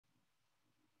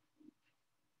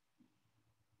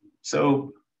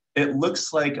So it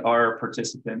looks like our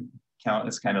participant count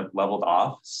is kind of leveled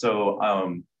off. So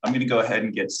I'm going to go ahead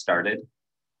and get started.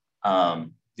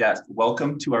 Yes,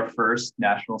 welcome to our first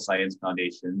National Science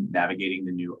Foundation Navigating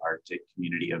the New Arctic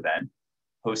Community event,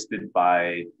 hosted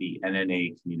by the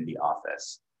NNA Community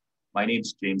Office. My name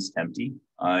is James Temte.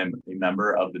 I'm a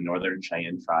member of the Northern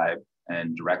Cheyenne Tribe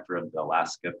and director of the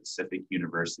Alaska Pacific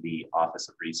University Office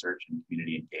of Research and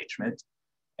Community Engagement,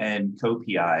 and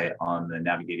co-PI on the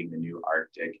Navigating the New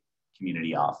Arctic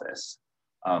Community Office.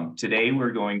 Today,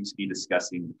 we're going to be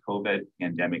discussing the COVID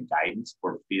pandemic guidance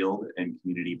for field and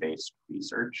community-based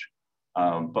research.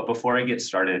 But before I get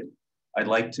started, I'd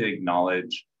like to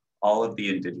acknowledge all of the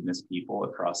Indigenous people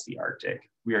across the Arctic.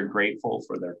 We are grateful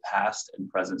for their past and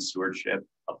present stewardship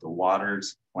of the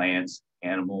waters, plants,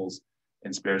 animals,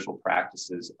 and spiritual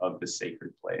practices of this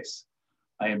sacred place.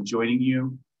 I am joining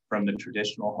you from the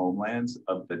traditional homelands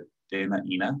of the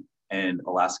NNA and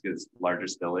Alaska's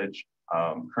largest village,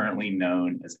 currently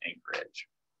known as Anchorage.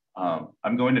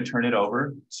 I'm going to turn it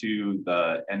over to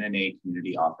the NNA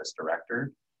Community Office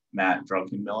Director, Matt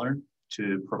Druckenmiller,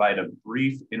 to provide a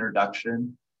brief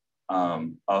introduction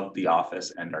of the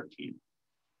office and our team.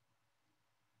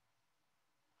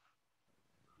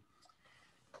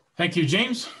 Thank you,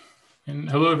 James. And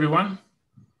hello, everyone.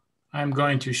 I'm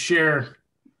going to share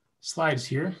slides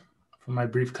here for my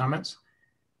brief comments.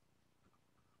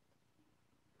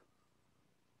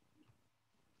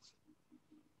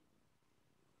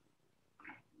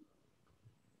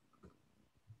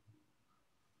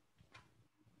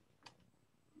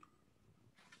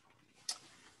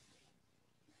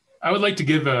 I would like to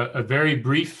give a very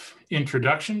brief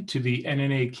introduction to the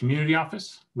NNA Community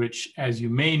Office, which, as you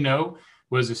may know,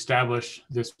 was established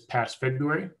this past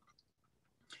February.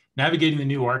 Navigating the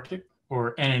New Arctic,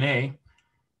 or NNA,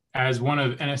 as one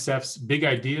of NSF's big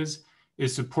ideas,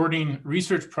 is supporting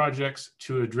research projects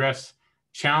to address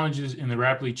challenges in the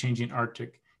rapidly changing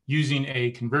Arctic using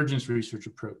a convergence research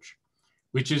approach,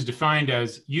 which is defined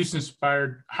as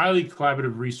use-inspired, highly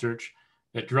collaborative research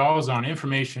that draws on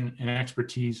information and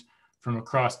expertise from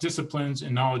across disciplines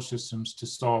and knowledge systems to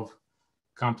solve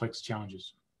complex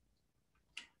challenges.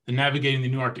 The Navigating the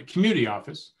New Arctic Community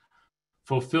Office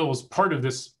fulfills part of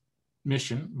this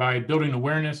mission by building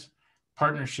awareness,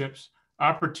 partnerships,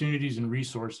 opportunities, and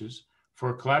resources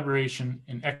for collaboration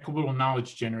and equitable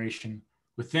knowledge generation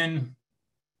within,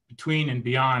 between, and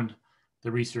beyond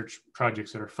the research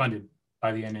projects that are funded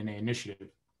by the NNA initiative.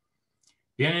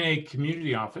 The NNA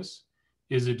Community Office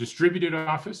is a distributed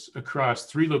office across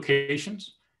 3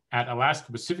 locations at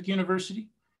Alaska Pacific University,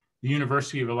 the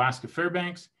University of Alaska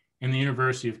Fairbanks, and the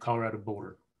University of Colorado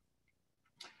Boulder.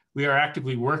 We are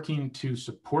actively working to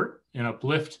support and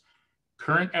uplift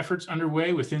current efforts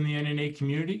underway within the NNA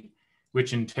community,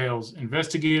 which entails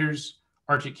investigators,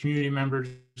 Arctic community members,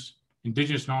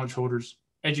 Indigenous knowledge holders,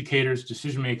 educators,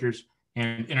 decision makers,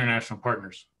 and international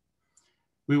partners.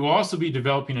 We will also be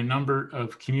developing a number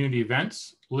of community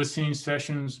events, listening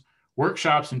sessions,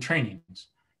 workshops, and trainings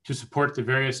to support the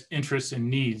various interests and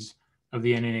needs of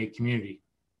the NNA community.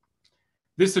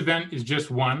 This event is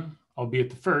just one, albeit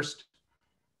the first,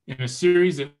 in a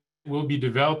series that we'll be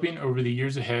developing over the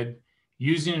years ahead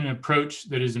using an approach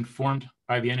that is informed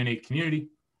by the NNA community,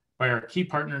 by our key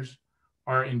partners,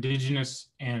 our Indigenous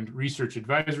and Research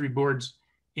Advisory Boards,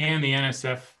 and the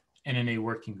NSF NNA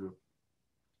Working Group.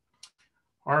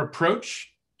 Our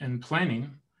approach and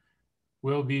planning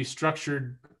will be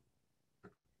structured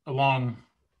along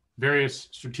various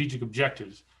strategic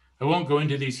objectives. I won't go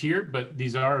into these here, but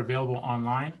these are available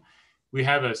online. We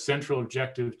have a central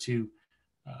objective to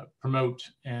promote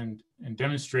and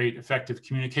demonstrate effective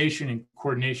communication and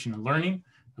coordination and learning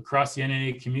across the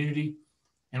NNA community.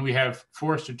 And we have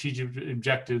 4 strategic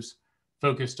objectives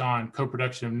focused on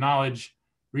co-production of knowledge,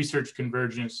 research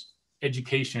convergence,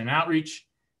 education and outreach,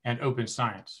 and open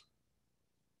science.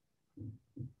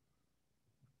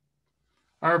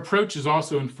 Our approach is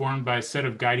also informed by a set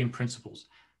of guiding principles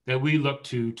that we look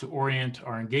to orient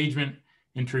our engagement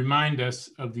and to remind us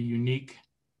of the unique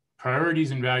priorities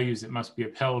and values that must be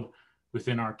upheld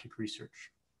within Arctic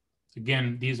research.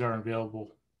 Again, these are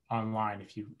available online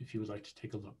if you would like to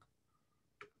take a look.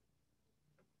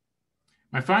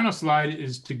 My final slide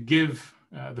is to give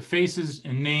the faces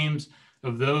and names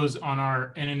of those on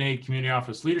our NNA Community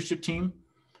Office leadership team.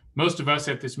 Most of us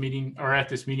at this meeting are at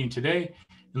this meeting today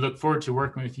and look forward to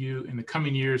working with you in the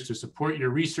coming years to support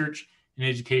your research and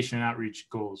education and outreach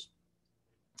goals.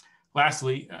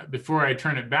 Lastly, before I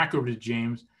turn it back over to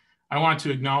James, I want to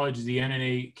acknowledge the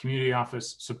NNA Community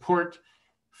Office support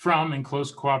from and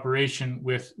close cooperation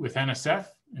with NSF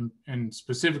and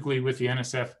specifically with the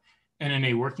NSF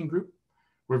NNA Working Group,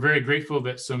 We're very grateful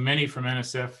that so many from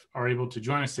NSF are able to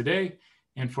join us today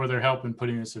and for their help in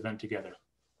putting this event together.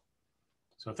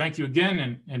 So thank you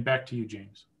again, and back to you,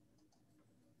 James.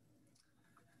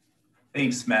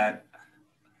 Thanks, Matt.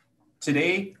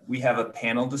 Today, we have a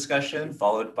panel discussion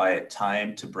followed by a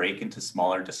time to break into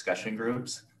smaller discussion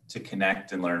groups to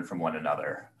connect and learn from one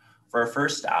another. For our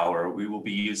first hour, we will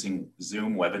be using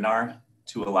Zoom webinar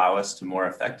to allow us to more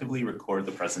effectively record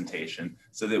the presentation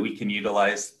so that we can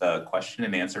utilize the question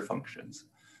and answer functions.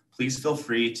 Please feel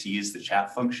free to use the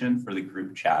chat function for the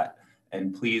group chat,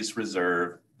 and please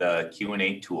reserve the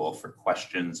Q&A tool for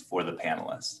questions for the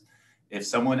panelists. If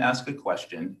someone asks a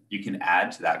question, you can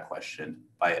add to that question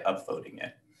by upvoting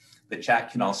it. The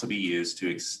chat can also be used to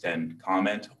extend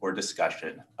comment or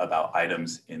discussion about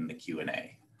items in the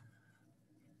Q&A.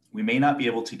 We may not be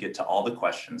able to get to all the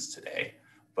questions today,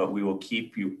 but we will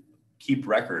keep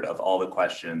record of all the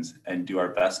questions and do our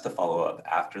best to follow up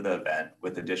after the event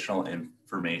with additional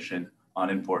information on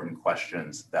important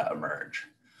questions that emerge.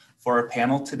 For our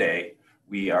panel today,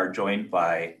 we are joined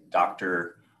by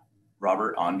Dr.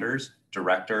 Robert Onders,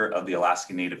 Director of the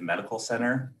Alaska Native Medical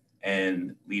Center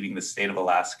and leading the State of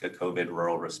Alaska COVID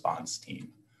Rural Response Team.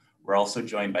 We're also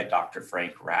joined by Dr.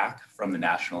 Frank Rack from the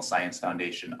National Science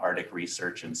Foundation Arctic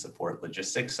Research and Support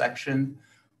Logistics Section,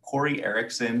 Corey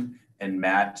Erickson and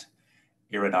Matt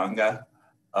Irinaga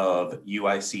of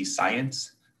UIC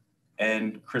Science,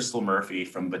 and Krystal Murphy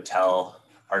from Battelle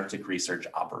Arctic Research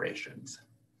Operations.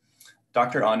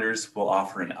 Dr. Onders will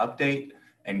offer an update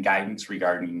and guidance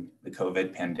regarding the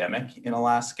COVID pandemic in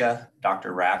Alaska.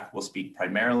 Dr. Rack will speak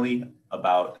primarily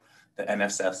about the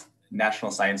NSF National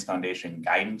Science Foundation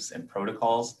guidance and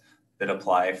protocols that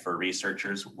apply for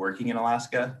researchers working in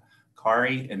Alaska.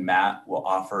 Kari and Matt will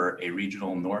offer a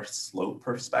regional North Slope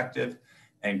perspective,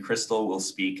 and Krystal will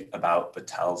speak about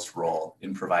Battelle's role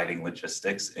in providing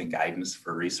logistics and guidance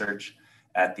for research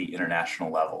at the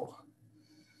international level.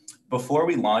 Before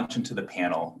we launch into the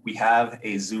panel, we have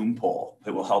a Zoom poll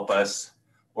that will help us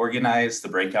organize the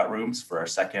breakout rooms for our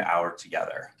second hour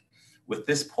together. With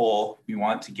this poll, we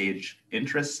want to gauge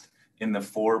interest in the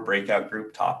 4 breakout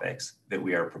group topics that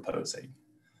we are proposing.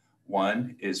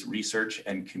 1 is research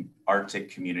and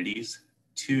Arctic communities.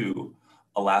 2,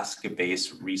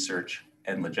 Alaska-based research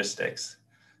and logistics.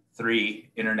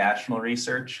 3, international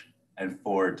research. And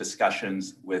 4,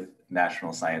 discussions with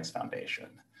National Science Foundation.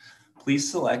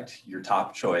 Please select your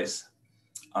top choice.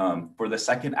 For the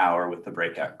second hour with the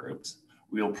breakout groups,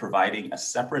 we will be providing a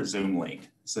separate Zoom link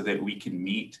so that we can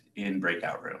meet in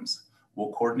breakout rooms.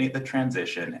 We'll coordinate the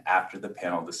transition after the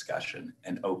panel discussion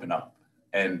and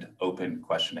open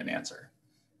question and answer.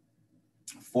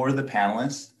 For the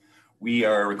panelists, we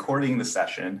are recording the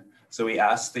session, so we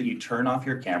ask that you turn off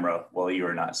your camera while you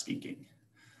are not speaking.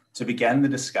 To begin the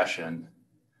discussion,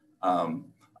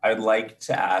 I'd like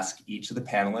to ask each of the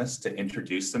panelists to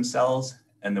introduce themselves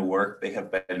and the work they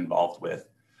have been involved with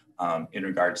in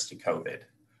regards to COVID.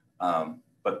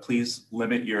 But please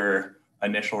limit your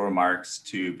initial remarks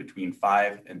to between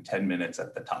 5 and 10 minutes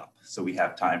at the top, so we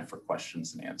have time for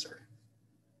questions and answer.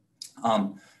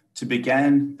 To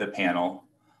begin the panel,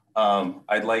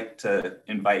 I'd like to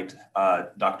invite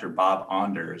Dr. Bob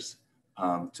Onders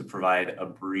to provide a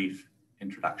brief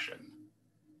introduction.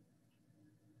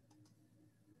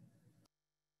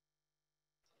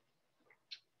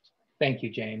 Thank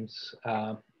you, James,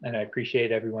 and I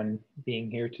appreciate everyone being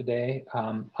here today.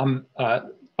 I'm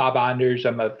Bob Onders.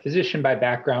 I'm a physician by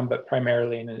background, but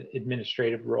primarily in an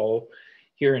administrative role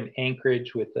here in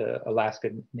Anchorage with the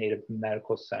Alaska Native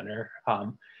Medical Center.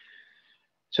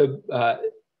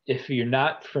 If you're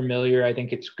not familiar, I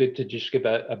think it's good to just give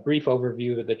a brief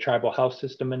overview of the tribal health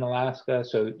system in Alaska.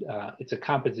 So it's a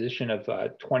composition of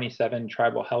 27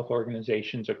 tribal health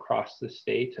organizations across the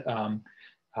state.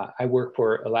 I work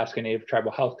for Alaska Native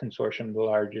Tribal Health Consortium, the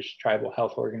largest tribal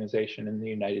health organization in the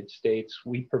United States.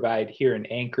 We provide here in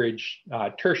Anchorage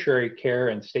tertiary care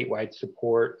and statewide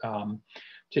support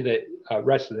to the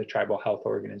rest of the tribal health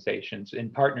organizations in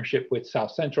partnership with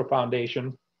South Central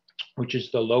Foundation, which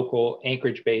is the local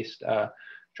Anchorage-based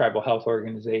tribal health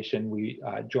organization. We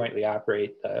jointly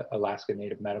operate the Alaska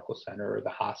Native Medical Center, or the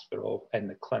hospital, and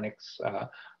the clinics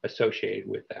associated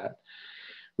with that.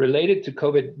 Related to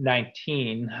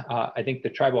COVID-19, I think the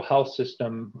tribal health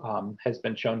system has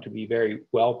been shown to be very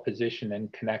well positioned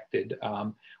and connected.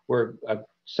 We're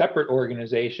separate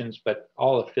organizations, but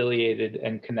all affiliated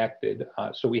and connected.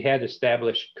 So we had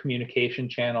established communication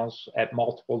channels at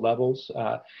multiple levels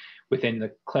within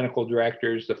the clinical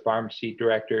directors, the pharmacy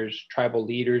directors, tribal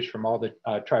leaders from all the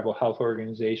tribal health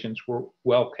organizations were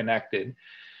well connected.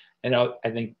 And I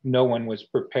think no one was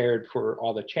prepared for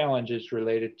all the challenges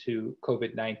related to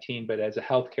COVID-19, but as a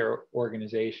healthcare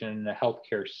organization and a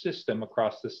healthcare system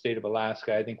across the state of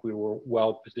Alaska, I think we were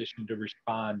well positioned to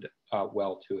respond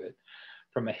well to it.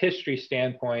 From a history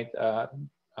standpoint,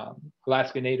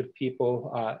 Alaska Native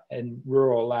people in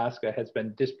rural Alaska has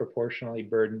been disproportionately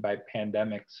burdened by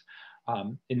pandemics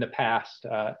in the past.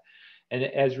 And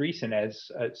as recent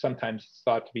as sometimes it's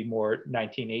thought to be more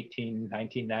 1918,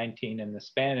 1919, and the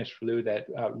Spanish flu that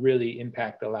really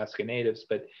impact Alaska Natives.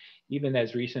 But even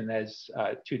as recent as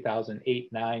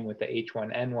 2008-9 with the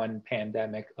H1N1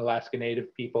 pandemic, Alaska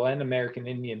Native people and American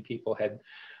Indian people had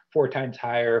 4 times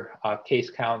higher case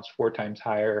counts, 4 times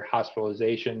higher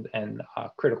hospitalization and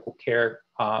critical care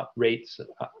rates,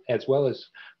 as well as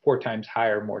 4 times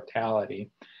higher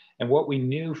mortality. And what we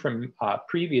knew from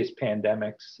previous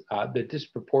pandemics, the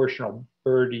disproportional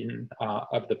burden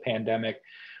of the pandemic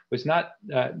was not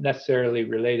necessarily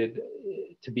related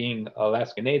to being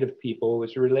Alaska Native people. It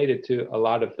was related to a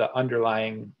lot of the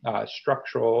underlying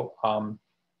structural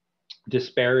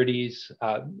disparities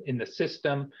in the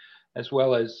system, as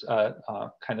well as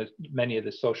kind of many of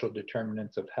the social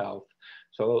determinants of health.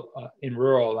 So in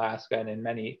rural Alaska and in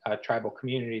many tribal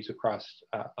communities across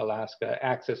Alaska,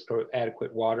 access to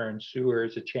adequate water and sewer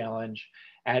is a challenge.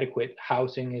 Adequate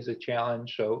housing is a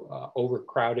challenge. So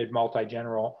overcrowded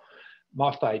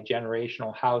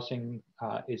multi-generational housing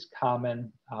is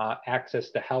common.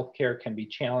 Access to healthcare can be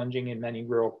challenging in many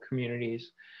rural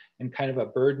communities. And kind of a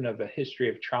burden of a history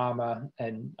of trauma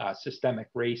and systemic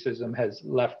racism has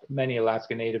left many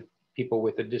Alaska Native people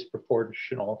with a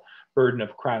disproportional burden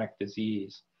of chronic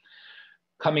disease.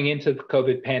 Coming into the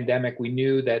COVID pandemic, we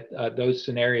knew that those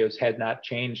scenarios had not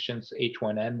changed since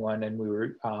H1N1, and we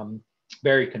were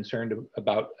very concerned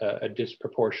about a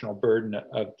disproportional burden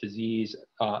of disease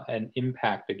and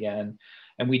impact again.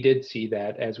 And we did see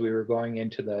that as we were going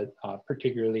into the,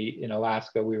 particularly in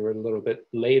Alaska, we were a little bit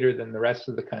later than the rest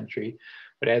of the country.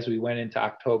 But as we went into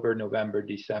October, November,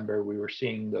 December, we were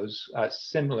seeing those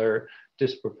similar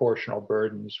disproportional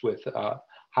burdens with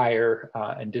higher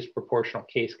and disproportional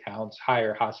case counts,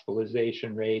 higher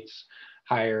hospitalization rates,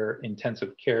 higher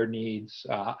intensive care needs,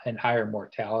 and higher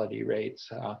mortality rates,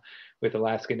 with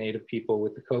Alaska Native people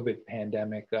with the COVID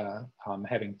pandemic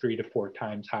having 3 to 4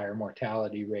 times higher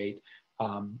mortality rate,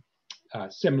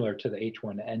 similar to the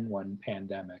H1N1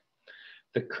 pandemic.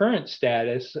 The current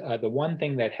status, the one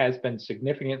thing that has been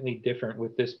significantly different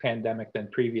with this pandemic than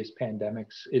previous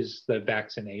pandemics is the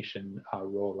vaccination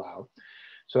rollout.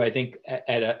 So I think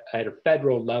at a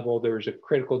federal level, there was a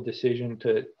critical decision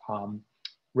to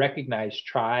recognize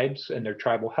tribes and their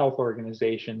tribal health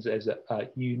organizations as a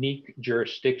unique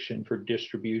jurisdiction for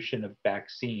distribution of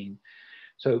vaccine.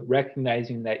 So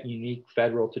recognizing that unique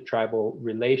federal to tribal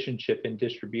relationship in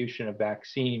distribution of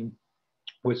vaccine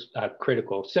was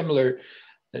critical. Similar,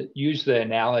 use the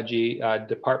analogy,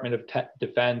 Department of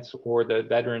Defense or the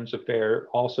Veterans Affairs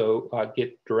also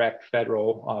get direct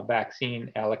federal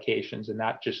vaccine allocations and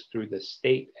not just through the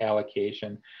state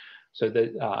allocation. So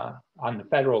that on the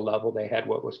federal level, they had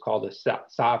what was called a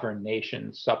sovereign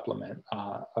nation supplement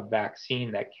of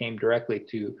vaccine that came directly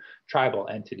to tribal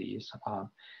entities.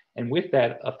 And with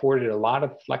that afforded a lot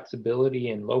of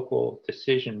flexibility in local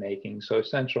decision making. So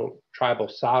essential tribal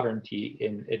sovereignty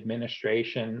in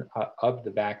administration of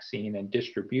the vaccine and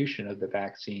distribution of the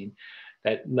vaccine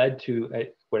that led to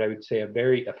what I would say a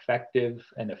very effective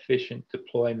and efficient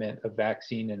deployment of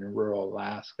vaccine in rural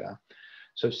Alaska.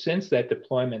 So since that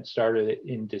deployment started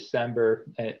in December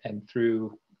and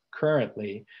through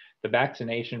currently, the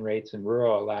vaccination rates in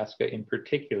rural Alaska in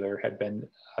particular have been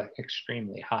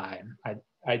extremely high.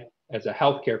 As a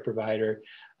healthcare provider,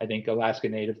 I think Alaska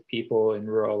Native people in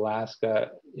rural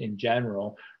Alaska in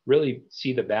general really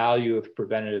see the value of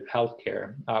preventative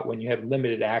healthcare. When you have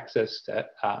limited access to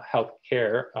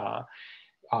healthcare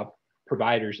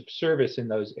providers of service in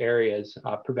those areas,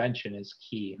 prevention is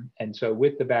key. And so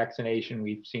with the vaccination,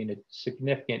 we've seen a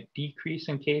significant decrease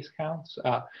in case counts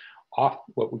off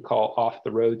what we call off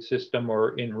the road system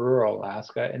or in rural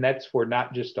Alaska. And that's for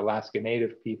not just Alaska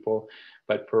Native people,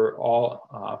 but for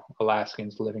all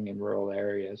Alaskans living in rural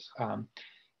areas.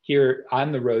 Here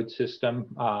on the road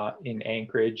system in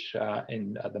Anchorage,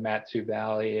 in the Mat-Su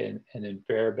Valley and in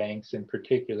Fairbanks in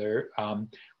particular,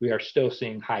 we are still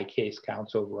seeing high case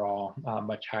counts overall,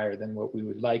 much higher than what we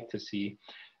would like to see.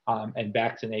 And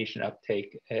vaccination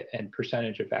uptake and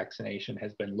percentage of vaccination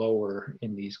has been lower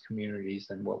in these communities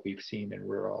than what we've seen in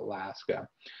rural Alaska.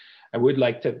 I would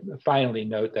like to finally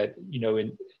note that,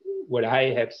 in what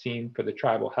I have seen for the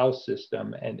tribal health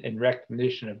system and in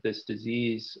recognition of this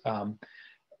disease,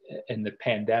 in the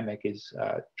pandemic is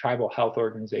tribal health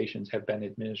organizations have been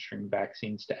administering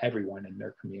vaccines to everyone in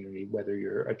their community, whether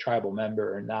you're a tribal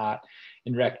member or not,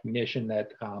 in recognition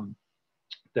that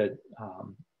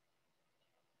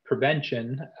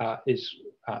prevention is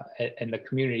and the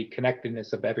community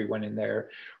connectedness of everyone in there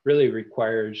really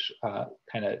requires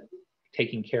kind of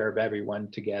taking care of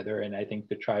everyone together. And I think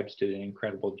the tribes did an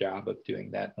incredible job of doing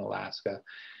that in Alaska.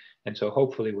 And so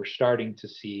hopefully we're starting to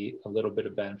see a little bit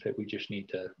of benefit. We just need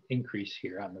to increase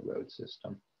here on the road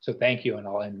system. So thank you, and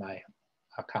I'll end my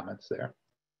comments there.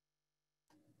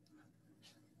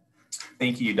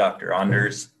 Thank you, Dr.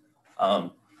 Onders.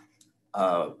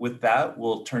 With that,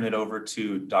 we'll turn it over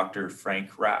to Dr.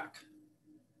 Frank Rack.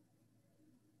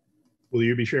 Will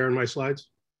you be sharing my slides?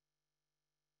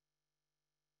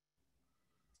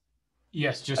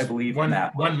 Yes, just I believe one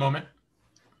Matt. moment.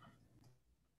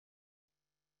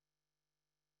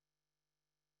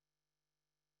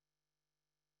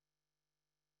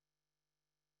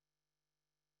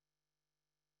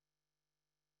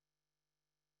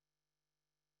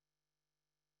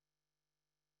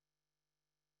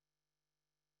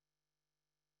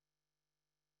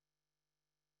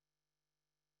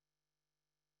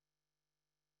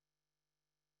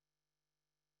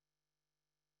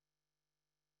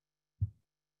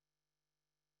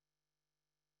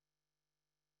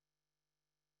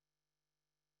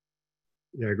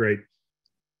 Yeah, great.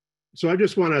 So I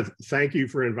just want to thank you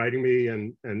for inviting me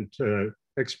and to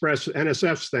express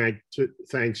NSF's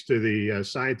thanks to the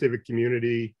scientific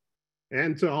community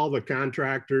and to all the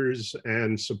contractors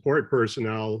and support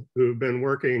personnel who've been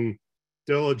working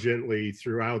diligently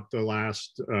throughout the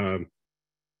last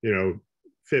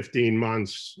 15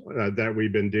 months that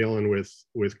we've been dealing with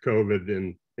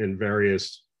COVID in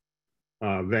various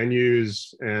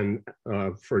venues and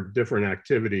for different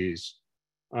activities.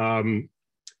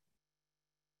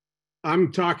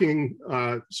 I'm talking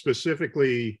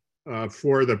specifically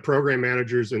for the program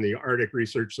managers in the Arctic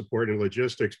Research Support and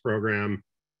Logistics Program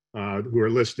who are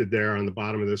listed there on the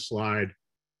bottom of this slide.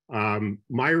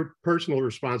 My personal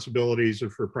responsibilities are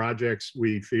for projects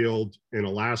we field in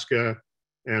Alaska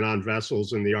and on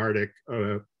vessels in the Arctic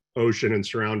Ocean and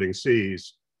surrounding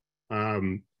seas.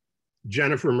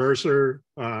 Jennifer Mercer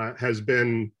has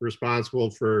been responsible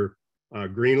for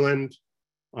Greenland,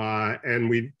 and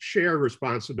we share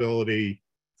responsibility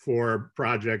for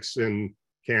projects in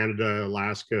Canada,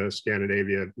 Alaska,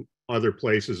 Scandinavia, other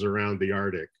places around the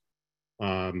Arctic.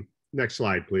 Next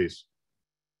slide, please.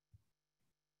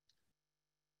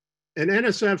 And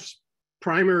NSF's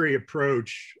primary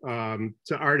approach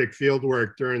to Arctic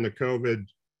fieldwork during the COVID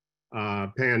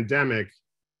pandemic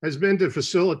has been to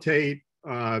facilitate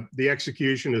the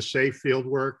execution of safe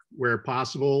fieldwork where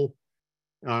possible,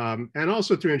 and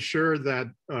also to ensure that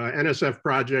NSF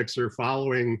projects are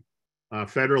following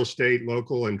federal, state,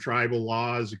 local, and tribal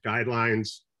laws,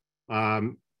 guidelines,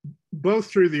 both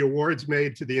through the awards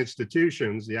made to the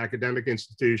institutions, the academic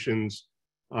institutions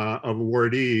of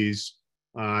awardees,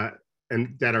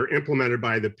 and that are implemented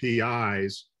by the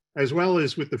PIs, as well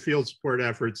as with the field support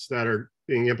efforts that are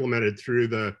being implemented through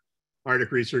the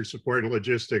Arctic Research Support and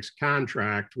Logistics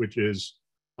contract, which is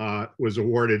was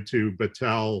awarded to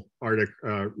Battelle Arctic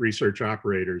research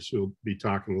operators, who will be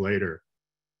talking later.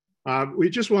 We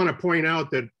just want to point out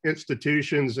that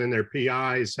institutions and their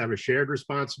PIs have a shared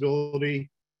responsibility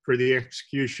for the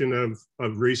execution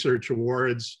of research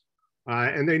awards,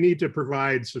 and they need to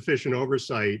provide sufficient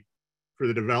oversight for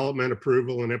the development,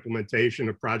 approval, and implementation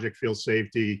of project field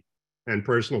safety and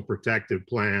personal protective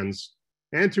plans,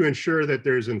 and to ensure that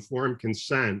there's informed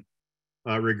consent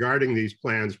regarding these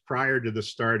plans prior to the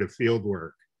start of field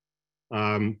work.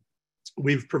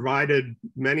 We've provided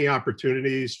many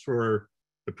opportunities for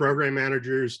the program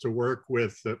managers to work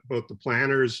with both the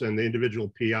planners and the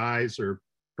individual PIs or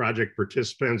project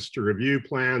participants to review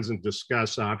plans and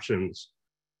discuss options.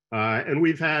 And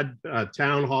we've had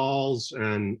town halls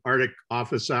and Arctic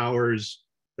office hours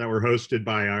that were hosted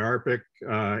by IARPIC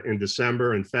in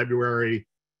December and February.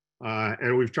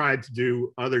 And we've tried to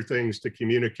do other things to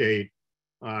communicate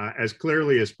as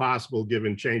clearly as possible,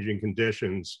 given changing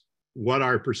conditions, what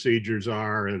our procedures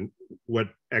are and what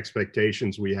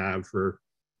expectations we have for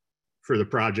the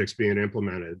projects being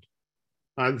implemented.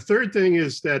 The third thing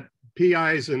is that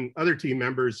PIs and other team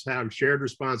members have shared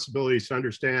responsibilities to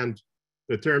understand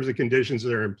the terms and conditions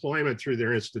of their employment through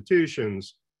their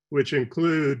institutions, which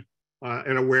include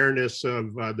an awareness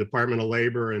of Department of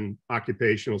Labor and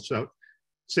Occupational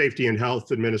Safety and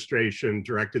Health Administration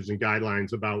directives and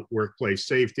guidelines about workplace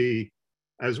safety,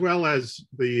 as well as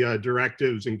the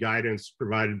directives and guidance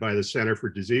provided by the Center for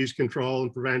Disease Control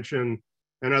and Prevention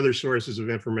and other sources of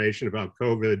information about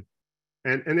COVID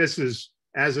And this is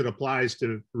as it applies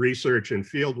to research and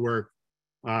field work.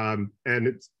 And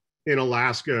it's in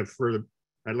Alaska for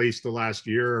at least the last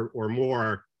year or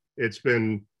more, it's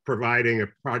been providing a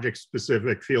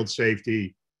project-specific field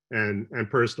safety and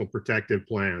personal protective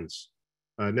plans.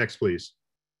 Next, please.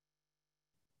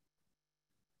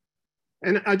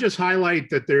 And I just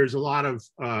highlight that there's a lot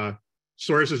of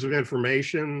sources of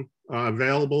information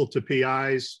available to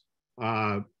PIs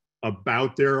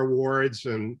about their awards,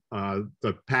 and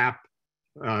the PAP,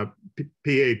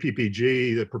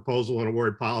 PAPPG, the Proposal and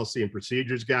Award Policy and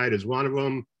Procedures Guide is one of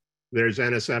them. There's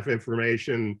NSF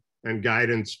information and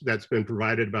guidance that's been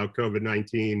provided about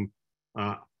COVID-19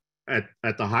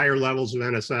 at the higher levels of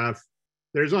NSF.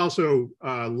 There's also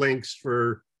links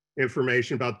for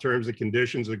information about terms and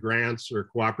conditions of grants or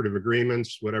cooperative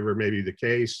agreements, whatever may be the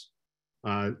case.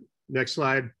 Next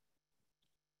slide.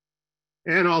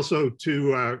 And also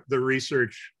to the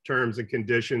research terms and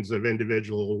conditions of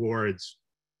individual awards.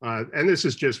 And this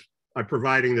is just, I'm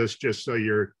providing this just so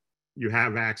you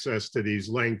have access to these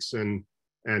links and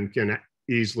can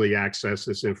easily access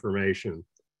this information.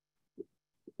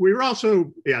 We're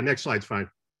also, yeah, next slide's fine.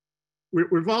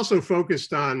 We've also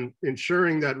focused on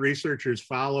ensuring that researchers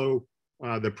follow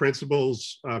the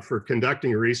principles for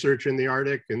conducting research in the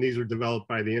Arctic, and these are developed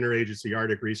by the Interagency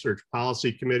Arctic Research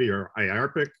Policy Committee, or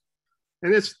IARPC.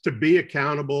 And it's to be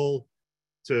accountable,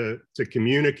 to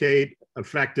communicate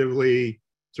effectively,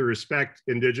 to respect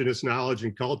Indigenous knowledge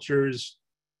and cultures,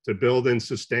 to build and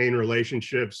sustain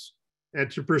relationships,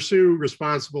 and to pursue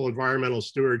responsible environmental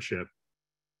stewardship.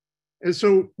 And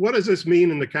so what does this mean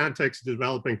in the context of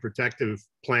developing protective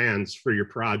plans for your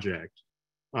project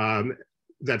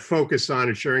that focus on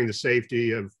ensuring the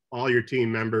safety of all your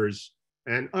team members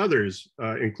and others,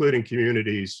 including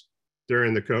communities,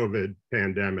 during the COVID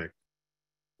pandemic?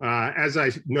 As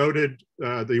I noted,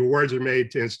 the awards are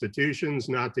made to institutions,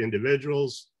 not to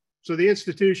individuals. So the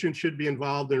institution should be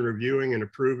involved in reviewing and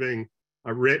approving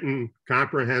a written,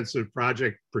 comprehensive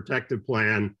project protective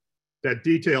plan that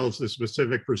details the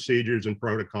specific procedures and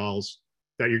protocols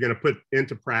that you're going to put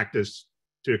into practice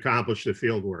to accomplish the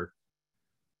field work,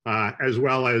 as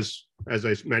well as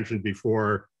I mentioned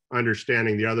before,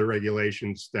 understanding the other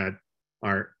regulations that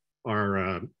are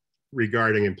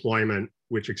regarding employment,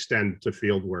 which extend to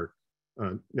field work.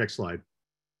 Next slide.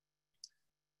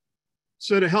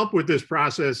 So to help with this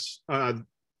process,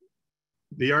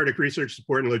 the Arctic Research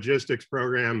Support and Logistics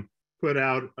Program put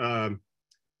out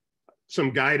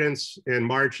some guidance in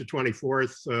March the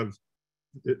 24th of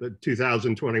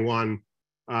 2021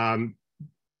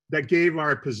 that gave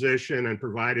our position and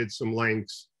provided some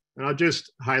links. And I'll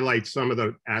just highlight some of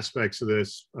the aspects of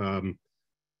this,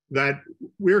 that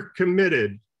we're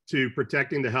committed to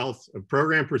protecting the health of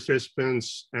program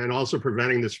participants and also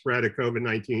preventing the spread of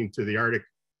COVID-19 to the Arctic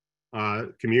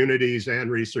communities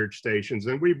and research stations.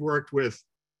 And we've worked with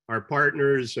our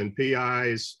partners and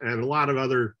PIs and a lot of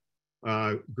other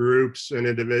groups and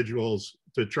individuals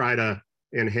to try to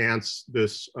enhance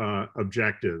this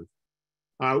objective.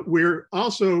 We're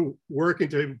also working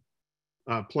to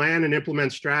plan and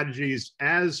implement strategies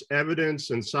as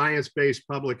evidence and science-based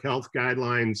public health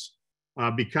guidelines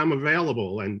become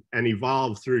available and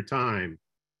evolve through time.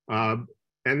 And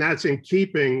that's in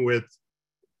keeping with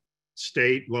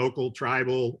state, local,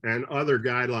 tribal, and other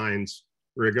guidelines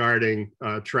regarding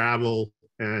travel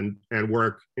and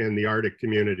work in the Arctic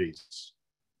communities.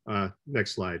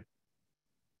 Next slide.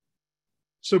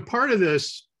 So part of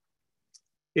this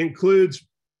includes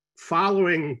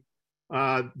following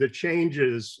the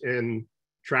changes in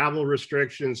travel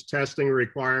restrictions, testing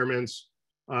requirements,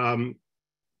 and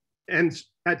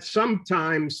at some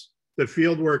times the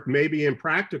field work may be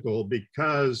impractical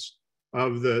because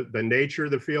of the nature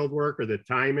of the field work or the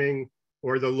timing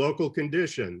or the local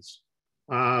conditions.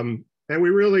 And we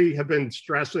really have been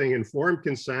stressing informed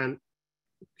consent,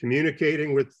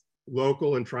 communicating with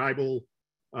local and tribal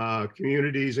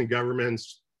communities and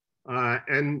governments,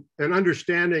 and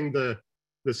understanding the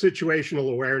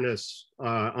situational awareness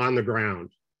on the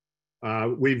ground.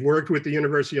 We've worked with the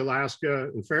University of Alaska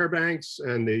in Fairbanks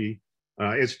and the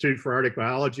Institute for Arctic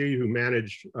Biology, who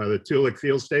manage the Toolik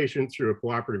Field Station through a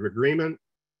cooperative agreement.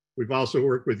 We've also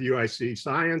worked with UIC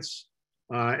Science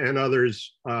and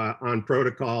others on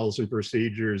protocols and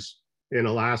procedures in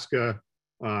Alaska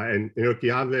and in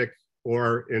Inuktitut,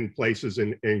 or in places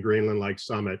in Greenland like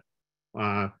Summit.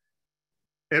 And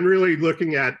really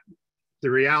looking at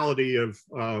the reality of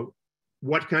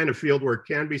what kind of fieldwork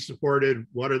can be supported,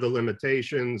 what are the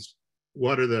limitations,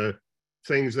 what are the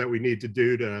things that we need to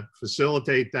do to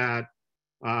facilitate that.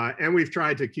 And we've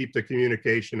tried to keep the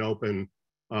communication open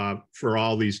for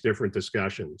all these different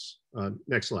discussions.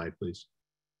 Next slide, please.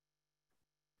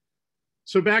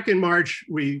 So back in March,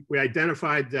 we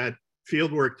identified that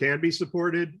fieldwork can be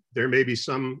supported. There may be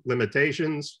some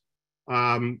limitations,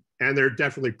 and there are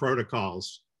definitely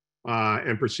protocols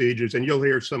and procedures, and you'll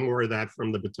hear some more of that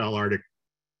from the Battelle Arctic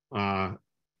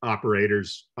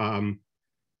operators.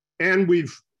 And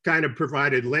we've kind of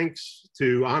provided links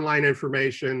to online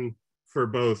information for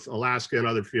both Alaska and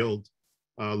other field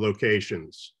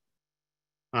locations.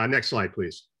 Next slide,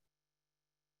 please.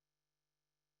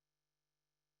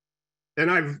 And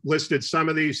I've listed some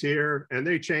of these here, and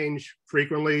they change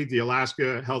frequently. The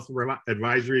Alaska Health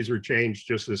Advisories were changed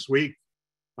just this week.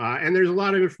 And there's a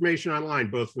lot of information online,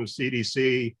 both from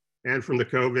CDC and from the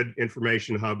COVID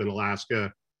Information Hub in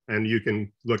Alaska, and you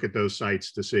can look at those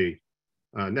sites to see.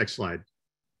 Next slide.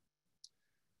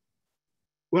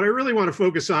 What I really want to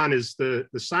focus on is the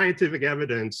scientific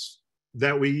evidence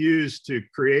that we use to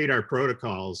create our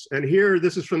protocols. And here,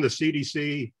 this is from the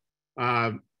CDC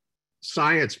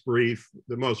science brief,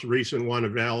 the most recent one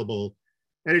available.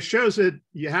 And it shows that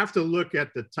you have to look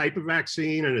at the type of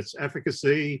vaccine and its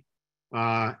efficacy,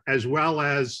 as well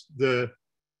as the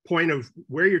point of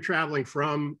where you're traveling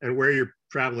from and where you're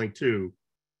traveling to.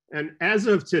 And as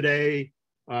of today,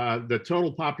 the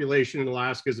total population in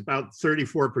Alaska is about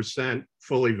 34%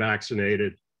 fully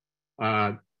vaccinated.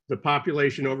 The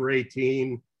population over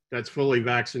 18 that's fully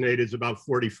vaccinated is about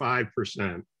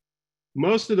 45%.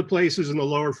 Most of the places in the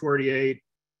lower 48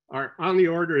 are on the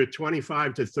order of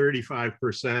 25 to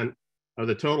 35% of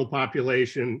the total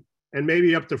population, and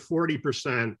maybe up to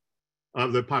 40%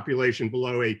 of the population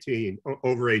below 18,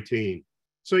 over 18.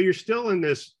 So you're still in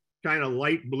this kind of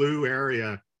light blue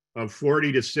area of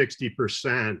 40 to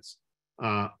 60%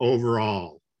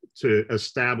 overall to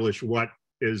establish what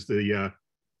is the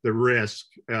risk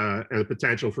and the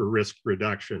potential for risk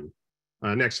reduction.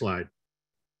 Next slide.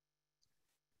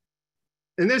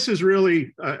 And this is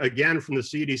really, again, from the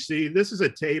CDC, this is a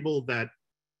table that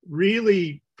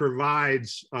really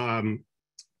provides,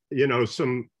 you know,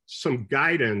 some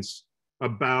guidance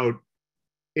about,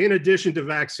 in addition to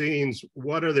vaccines,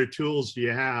 what other tools do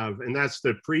you have? And that's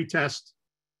the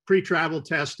pre-travel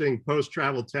testing,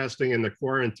 post-travel testing, and the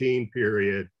quarantine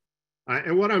period.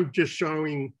 And what I'm just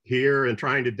showing here and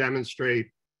trying to demonstrate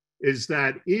is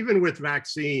that even with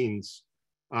vaccines,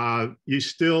 you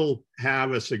still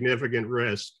have a significant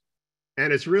risk.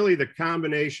 And it's really the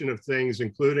combination of things,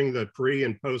 including the pre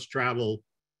and post-travel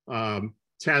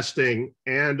testing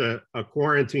and a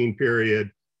quarantine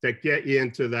period, that get you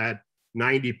into that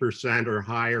 90% or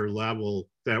higher level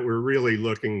that we're really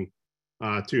looking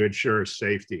to ensure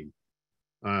safety.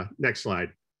 Next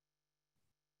slide.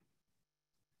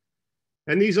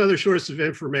 And these other sources of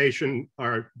information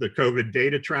are the COVID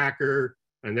data tracker,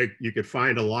 and you could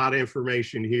find a lot of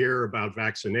information here about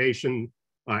vaccination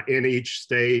in each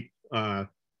state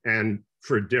and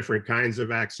for different kinds of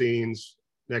vaccines.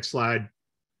 Next slide.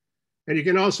 And you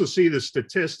can also see the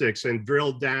statistics and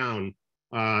drill down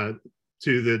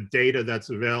to the data that's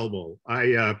available.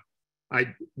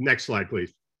 Next slide,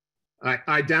 please.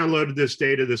 I downloaded this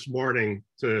data this morning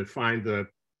to find the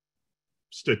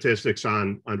statistics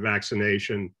on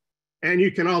vaccination. And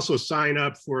you can also sign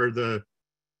up for the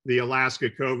Alaska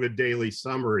COVID Daily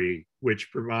Summary,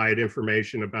 which provide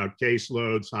information about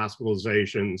caseloads,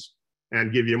 hospitalizations,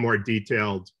 and give you a more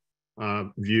detailed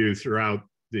view throughout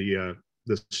the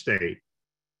state.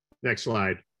 Next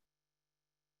slide.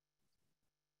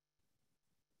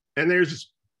 And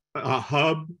there's a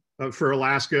hub for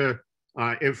Alaska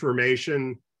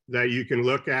information that you can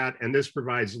look at, and this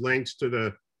provides links to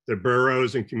the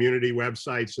boroughs and community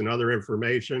websites and other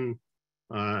information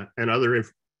and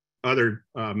other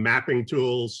mapping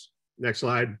tools. Next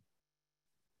slide.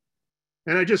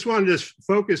 And I just wanted to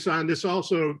focus on this.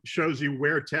 Also shows you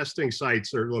where testing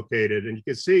sites are located, and you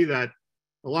can see that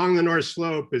along the North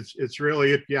Slope, it's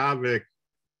really Utqiagvik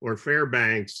or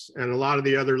Fairbanks, and a lot of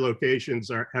the other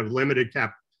locations have limited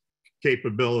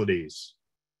capabilities.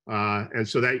 And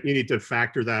so that you need to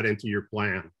factor that into your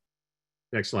plan.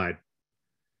 Next slide.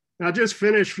 Now, just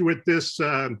finish with this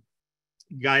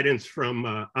guidance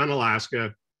from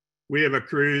Unalaska. We have a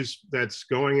cruise that's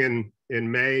going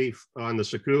in May on the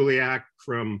Sekuliak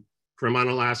from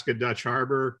Unalaska Dutch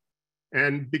Harbor.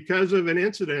 And because of an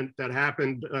incident that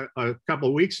happened a couple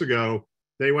of weeks ago,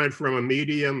 they went from a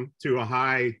medium to a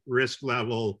high risk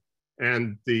level,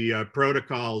 and the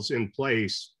protocols in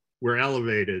place were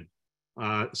elevated.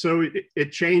 So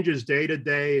it changes day to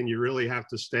day, and you really have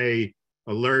to stay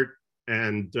alert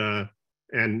and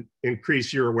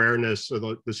increase your awareness of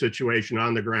the situation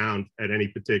on the ground at any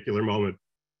particular moment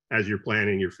as you're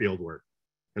planning your field work.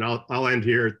 And I'll end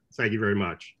here. Thank you very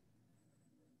much.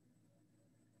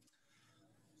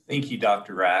 Thank you,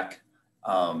 Dr. Rack.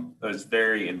 That was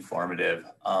very informative.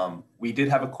 We did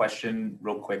have a question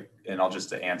real quick, and I'll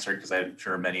just answer because I'm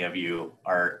sure many of you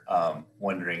are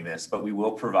wondering this, but we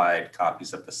will provide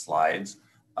copies of the slides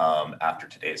after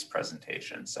today's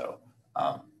presentation. So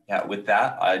yeah, with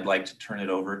that, I'd like to turn it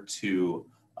over to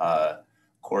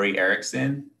Corey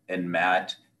Erickson and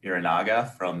Matt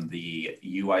Irinaga from the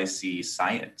UIC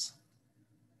Science.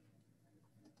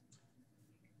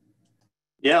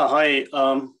 Yeah, hi.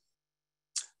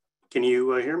 Can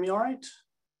you hear me all right?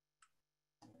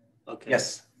 Okay.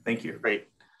 Yes, thank you. Great.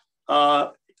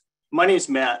 My name is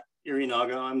Matt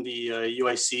Irinaga. I'm the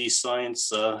UIC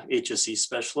Science HSE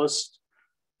specialist.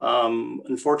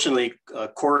 Unfortunately,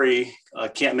 Corey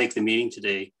can't make the meeting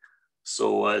today,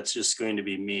 so it's just going to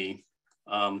be me.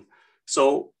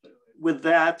 So with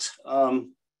that,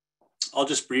 I'll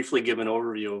just briefly give an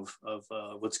overview of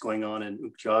what's going on in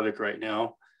Utqiagvik right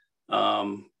now,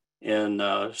 and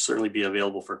certainly be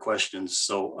available for questions.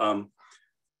 So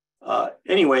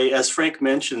anyway, as Frank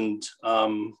mentioned,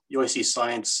 UIC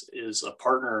Science is a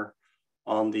partner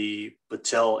on the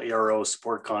Battelle ARO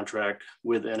support contract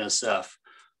with NSF.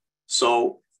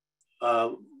 So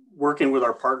working with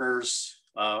our partners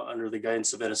under the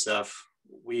guidance of NSF,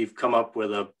 we've come up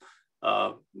with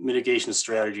mitigation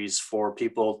strategies for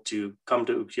people to come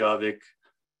to Utqiagvik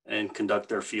and conduct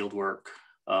their field work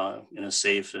in a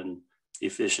safe and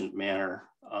efficient manner.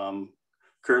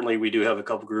 Currently, we do have a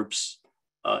couple groups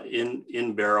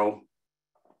in Barrow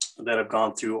that have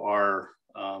gone through our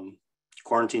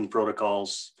quarantine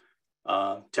protocols,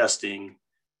 testing,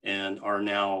 and are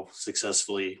now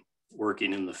successfully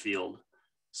working in the field.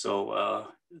 So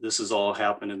this has all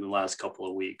happened in the last couple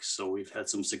of weeks. So we've had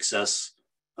some success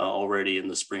already in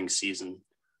the spring season.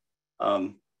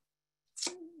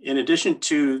 In addition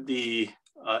to the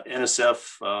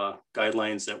NSF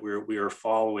guidelines that we are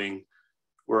following,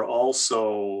 we're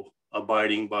also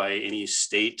abiding by any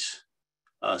state,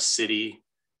 city,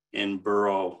 and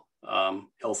borough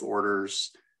health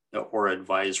orders or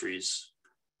advisories.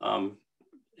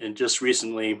 And just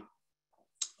recently,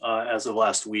 as of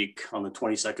last week, on the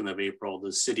 22nd of April,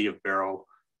 the city of Barrow,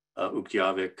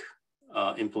 Utqiagvik,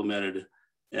 implemented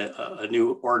a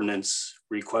new ordinance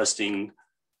requesting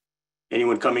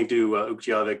anyone coming to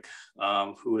Utqiagvik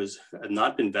who has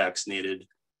not been vaccinated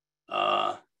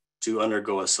to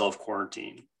undergo a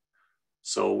self-quarantine.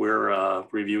 So we're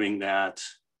reviewing that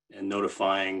and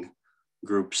notifying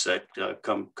groups that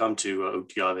come to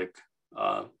Utqiagvik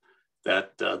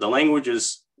that the language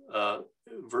is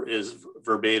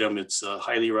verbatim. It's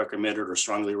highly recommended or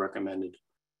strongly recommended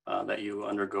that you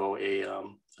undergo a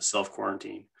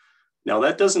self-quarantine. Now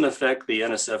that doesn't affect the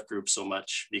NSF group so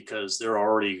much because they're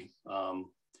already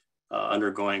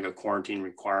undergoing a quarantine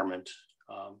requirement,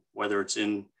 whether it's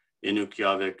in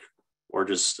Utqiagvik or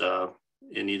just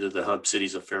in either the hub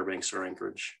cities of Fairbanks or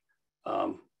Anchorage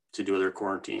to do their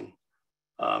quarantine.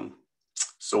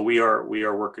 So we are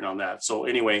working on that. So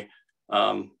anyway,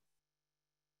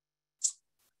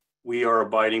 we are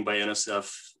abiding by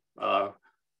NSF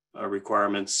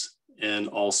requirements and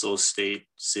also state,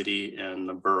 city, and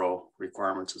the borough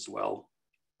requirements as well.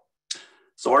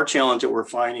 So our challenge that we're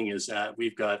finding is that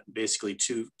we've got basically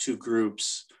two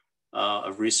groups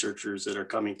of researchers that are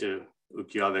coming to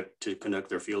Utqiagvik to conduct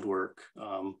their field work.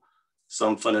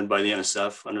 Some funded by the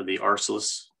NSF under the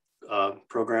ARSLS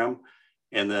program,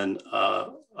 and then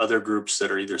other groups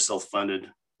that are either self-funded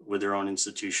with their own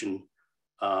institution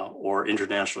or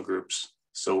international groups.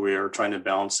 So we are trying to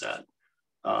balance that.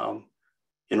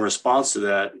 In response to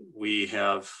that, we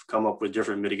have come up with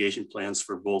different mitigation plans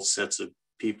for both sets of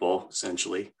people,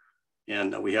 essentially.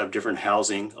 And we have different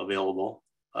housing available,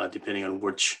 depending on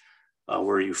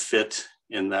where you fit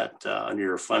in that under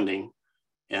your funding.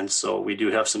 And so we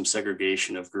do have some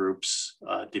segregation of groups,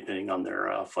 depending on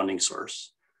their funding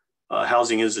source.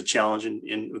 Housing is a challenge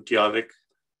in Utqiagvik,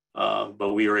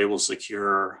 but we are able to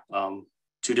secure 2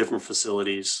 different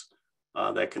facilities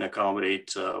that can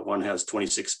accommodate. One has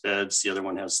 26 beds, the other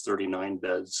one has 39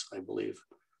 beds, I believe.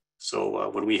 So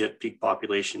when we hit peak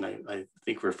population, I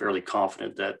think we're fairly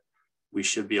confident that we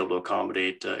should be able to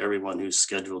accommodate everyone who's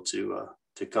scheduled to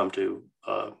come to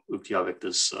Utqiagvik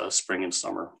this spring and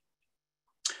summer.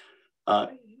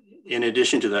 In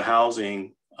addition to the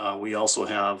housing, we also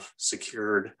have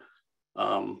secured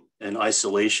an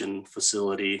isolation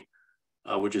facility,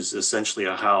 which is essentially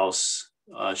a house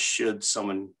should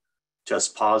someone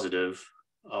test positive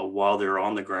while they're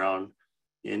on the ground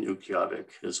in Utqiagvik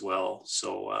as well.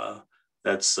 So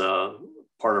that's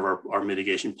part of our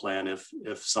mitigation plan.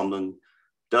 If someone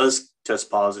does test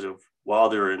positive while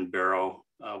they're in Barrow,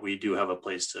 we do have a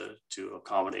place to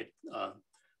accommodate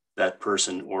that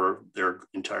person or their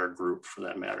entire group for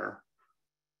that matter.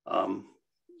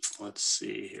 Let's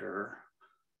see here.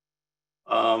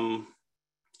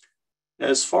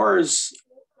 As far as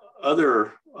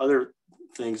other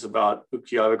things about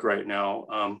Utqiagvik right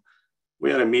now, we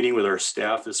had a meeting with our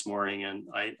staff this morning, and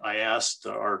I asked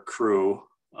our crew,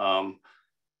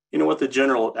 you know, what the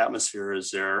general atmosphere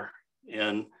is there.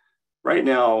 And right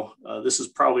now, this is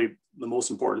probably the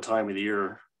most important time of the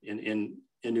year in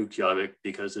Utqiagvik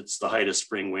because it's the height of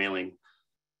spring whaling.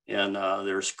 And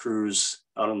there's crews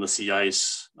out on the sea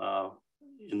ice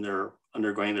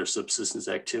undergoing their subsistence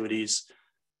activities.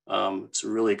 It's a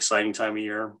really exciting time of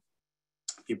year.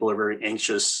 People are very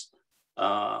anxious.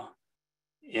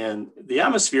 And the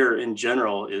atmosphere in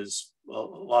general is a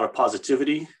lot of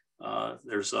positivity.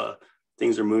 There's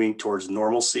things are moving towards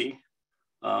normalcy.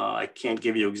 I can't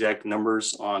give you exact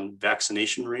numbers on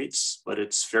vaccination rates, but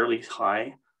it's fairly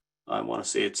high. I want to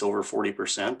say it's over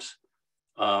 40%.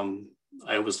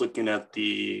 I was looking at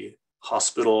the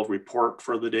hospital report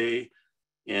for the day,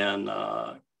 and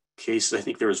cases, I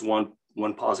think there was one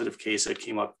positive case that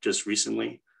came up just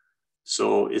recently.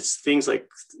 So it's things like,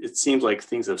 it seems like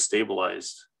things have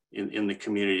stabilized in the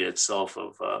community itself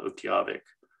of Utqiagvik.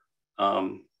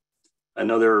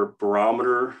 Another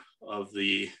barometer of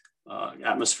the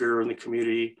atmosphere in the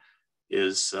community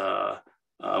is one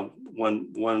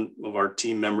of our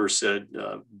team members said,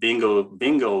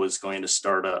 bingo is going to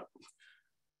start up.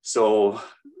 So,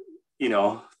 you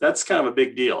know, that's kind of a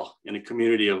big deal in a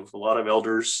community of a lot of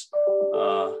elders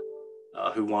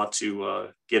who want to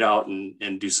get out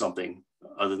and do something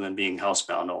other than being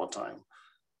housebound all the time.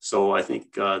 So I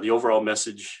think the overall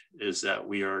message is that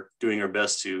we are doing our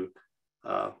best to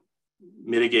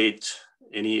mitigate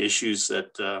any issues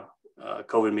that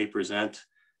COVID may present.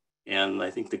 And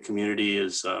I think the community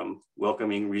is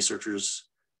welcoming researchers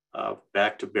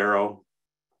back to Barrow.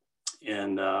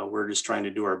 And we're just trying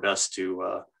to do our best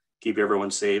to keep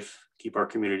everyone safe, keep our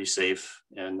community safe,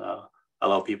 and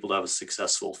allow people to have a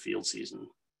successful field season.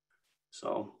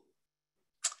 So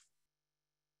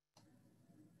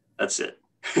that's it.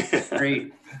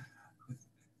 Great.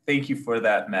 Thank you for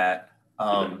that, Matt.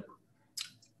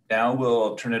 Now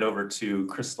we'll turn it over to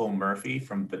Krystal Murphy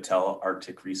from Battelle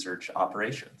Arctic Research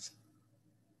Operations.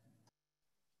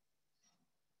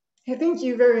 Hey, thank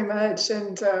you very much.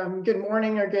 And good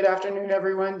morning or good afternoon,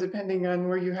 everyone, depending on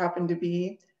where you happen to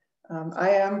be. I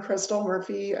am Krystal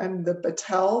Murphy. I'm the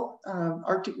Battelle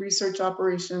Arctic Research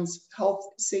Operations Health,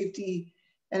 Safety,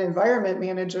 and Environment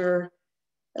Manager.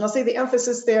 And I'll say the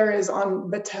emphasis there is on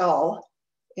Battelle,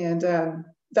 and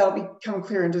that'll become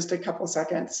clear in just a couple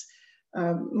seconds.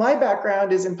 My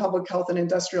background is in public health and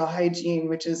industrial hygiene,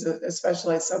 which is a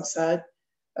specialized subset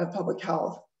of public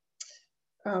health.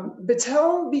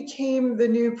 Battelle became the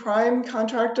new prime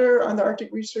contractor on the Arctic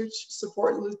Research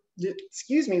Support,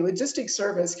 Logistics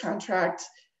Service contract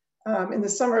in the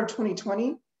summer of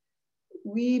 2020.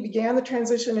 We began the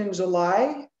transition in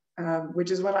July,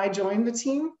 which is when I joined the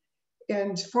team,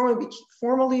 and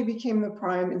formally became the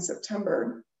prime in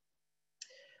September.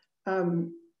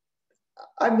 I'm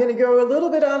going to go a little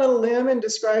bit on a limb and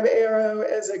describe ARO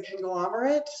as a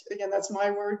conglomerate. Again, that's my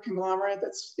word, conglomerate.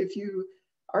 That's, if you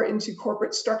are into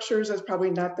corporate structures, that's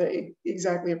probably not the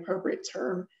exactly appropriate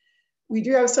term. We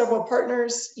do have several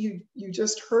partners. You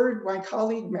just heard my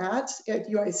colleague Matt at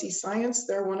UIC Science.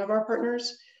 They're one of our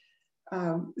partners.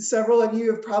 Several of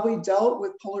you have probably dealt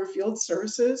with Polar Field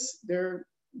Services.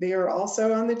 They are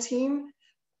also on the team.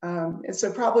 And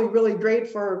so probably really great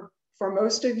for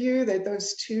most of you that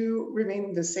those two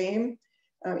remain the same,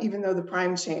 even though the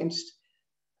prime changed.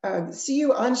 The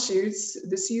CU Anschutz,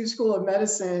 the CU School of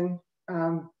Medicine,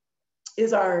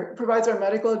 provides our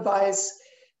medical advice.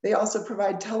 They also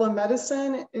provide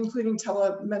telemedicine, including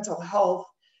telemental health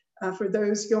for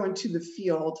those going to the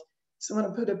field. So I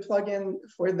want to put a plug in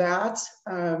for that.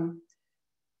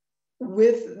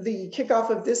 With the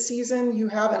kickoff of this season, you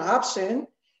have an option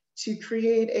to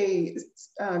create a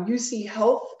UC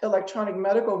Health electronic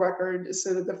medical record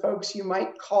so that the folks you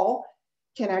might call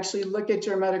can actually look at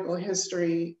your medical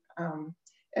history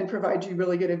and provide you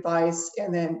really good advice,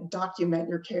 and then document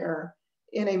your care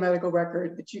in a medical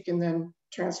record that you can then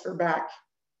transfer back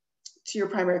to your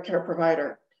primary care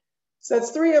provider. So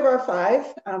that's 3 of our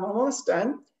 5. I'm almost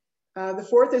done. The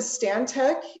 4th is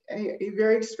Stantec, a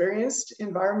very experienced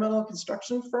environmental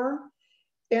construction firm.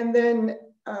 And then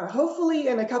hopefully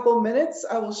in a couple minutes,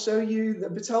 I will show you the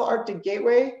Battelle Arctic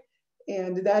Gateway.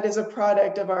 And that is a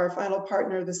product of our final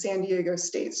partner, the San Diego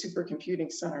State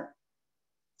Supercomputing Center.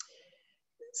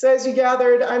 So as you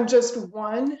gathered, I'm just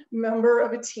one member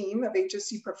of a team of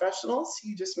HSC professionals.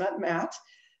 You just met Matt.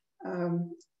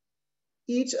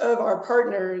 Each of our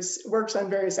partners works on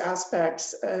various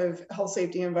aspects of health,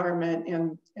 safety, environment,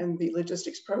 and the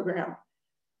logistics program.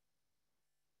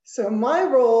 So my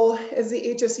role as the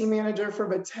HSC manager for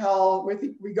Battelle with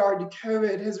regard to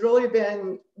COVID has really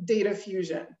been data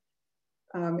fusion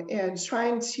and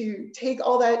trying to take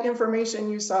all that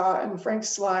information you saw in Frank's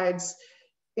slides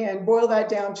and boil that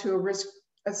down to a risk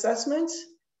assessment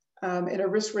and a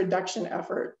risk reduction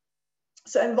effort.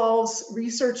 So it involves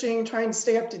researching, trying to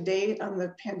stay up to date on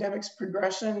the pandemic's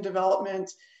progression,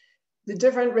 development, the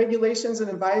different regulations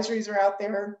and advisories are out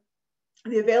there,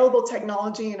 the available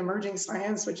technology and emerging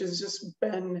science, which has just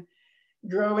been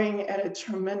growing at a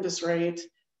tremendous rate,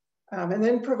 and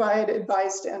then provide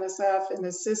advice to NSF and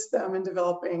assist them in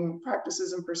developing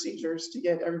practices and procedures to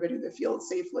get everybody to the field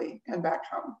safely and back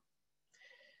home.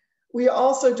 We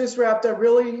also just wrapped a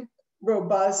really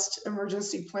robust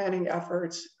emergency planning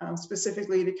effort,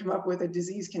 specifically to come up with a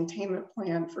disease containment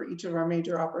plan for each of our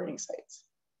major operating sites.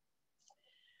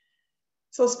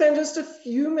 So I'll spend just a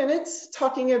few minutes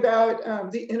talking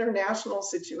about the international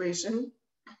situation.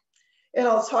 And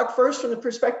I'll talk first from the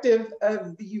perspective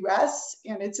of the US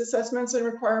and its assessments and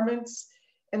requirements,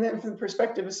 and then from the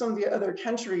perspective of some of the other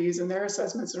countries and their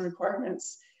assessments and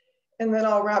requirements. And then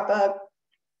I'll wrap up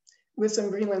with some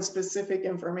Greenland specific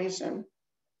information.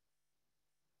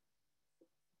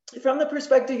 From the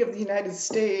perspective of the United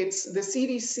States, the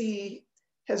CDC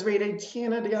has rated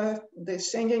Canada, the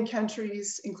Schengen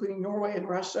countries, including Norway and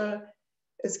Russia,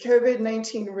 as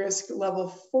COVID-19 risk level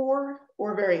 4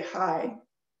 or very high.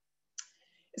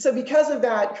 So because of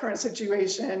that current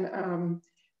situation,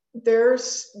 their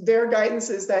guidance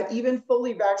is that even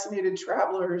fully vaccinated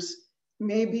travelers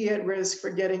may be at risk for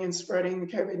getting and spreading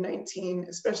COVID-19,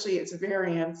 especially its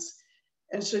variants,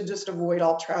 and should just avoid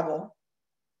all travel.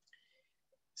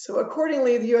 So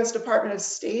accordingly, the US Department of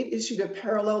State issued a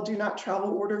parallel do not travel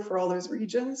order for all those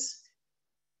regions.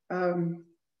 In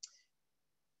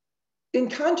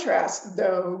contrast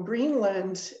though,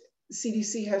 Greenland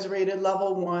CDC has rated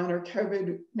level 1 or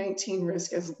COVID-19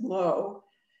 risk as low.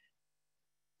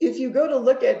 If you go to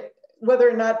look at whether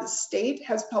or not the state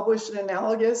has published an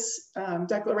analogous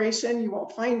declaration, you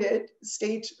won't find it. The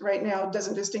state right now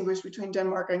doesn't distinguish between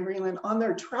Denmark and Greenland on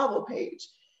their travel page.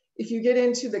 If you get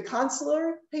into the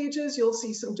consular pages, you'll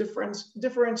see some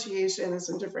differentiation and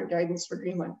some different guidance for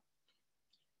Greenland.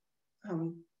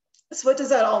 So what does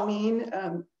that all mean?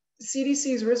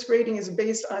 CDC's risk rating is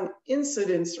based on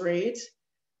incidence rate.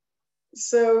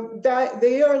 So that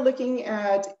they are looking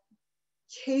at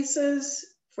cases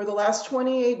for the last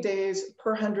 28 days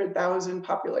per 100,000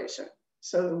 population.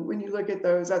 So when you look at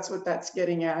those, that's what that's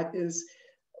getting at, is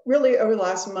really over the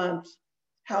last month,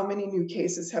 how many new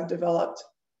cases have developed.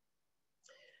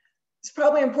 It's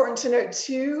probably important to note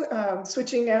too,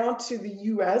 switching now to the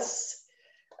US,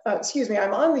 excuse me,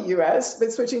 I'm on the US,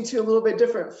 but switching to a little bit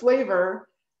different flavor.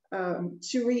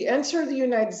 To re-enter the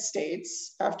United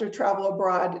States after travel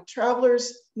abroad,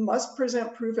 travelers must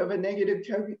present proof of a negative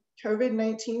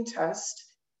COVID-19 test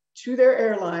to their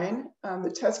airline. The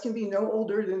test can be no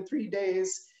older than 3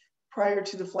 days prior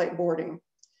to the flight boarding.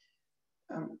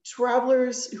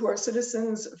 Travelers who are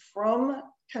citizens from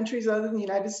countries other than the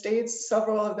United States,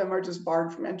 several of them are just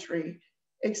barred from entry,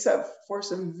 except for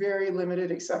some very limited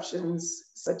exceptions,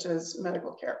 such as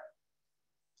medical care.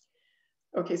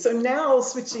 Okay, so now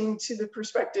switching to the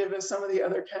perspective of some of the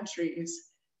other countries.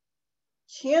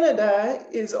 Canada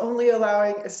is only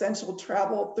allowing essential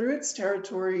travel through its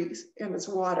territories and its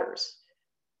waters.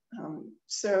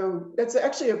 So that's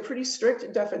actually a pretty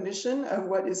strict definition of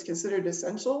what is considered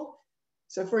essential.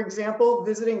 So for example,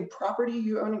 visiting property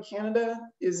you own in Canada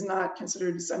is not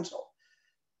considered essential.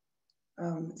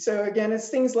 So again, it's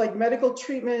things like medical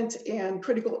treatment and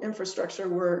critical infrastructure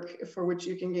work for which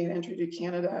you can gain entry to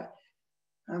Canada.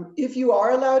 If you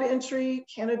are allowed entry,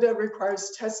 Canada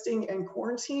requires testing and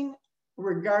quarantine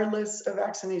regardless of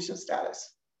vaccination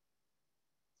status.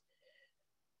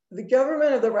 The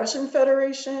government of the Russian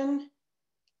Federation,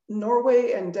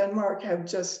 Norway, and Denmark have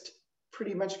just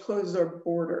pretty much closed their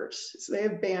borders. So they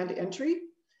have banned entry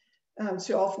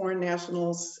to all foreign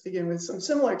nationals, again, with some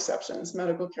similar exceptions,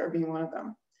 medical care being one of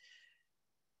them.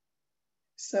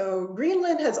 So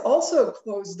Greenland has also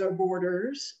closed their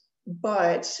borders,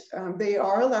 but they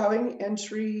are allowing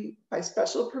entry by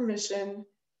special permission,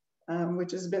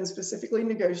 which has been specifically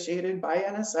negotiated by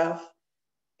NSF,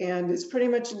 and is pretty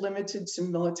much limited to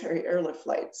military airlift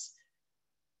flights.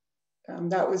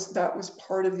 That was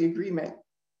part of the agreement.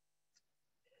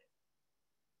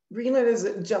 Greenland is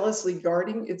jealously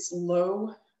guarding its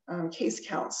low case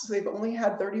counts. So they've only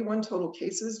had 31 total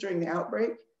cases during the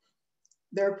outbreak.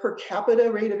 Their per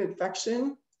capita rate of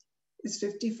infection is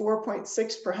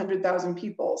 54.6 per 100,000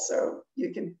 people. So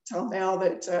you can tell now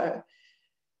that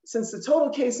since the total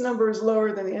case number is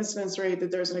lower than the incidence rate,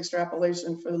 that there's an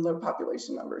extrapolation for the low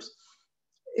population numbers.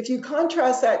 If you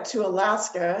contrast that to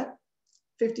Alaska,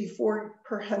 54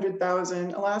 per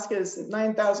 100,000, Alaska is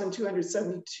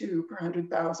 9,272 per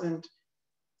 100,000.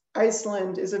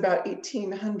 Iceland is about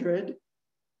 1,800,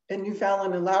 and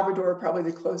Newfoundland and Labrador are probably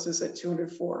the closest at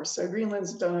 204. So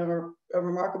Greenland's done a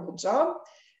remarkable job.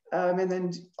 And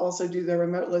then also due to their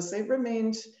remote list, they've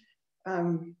remained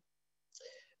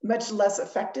much less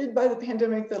affected by the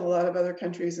pandemic than a lot of other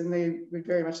countries, and they would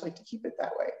very much like to keep it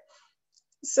that way.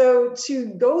 So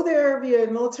to go there via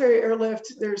military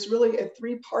airlift, there's really a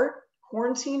 3-part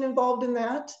quarantine involved in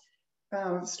that,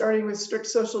 starting with strict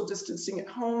social distancing at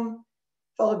home,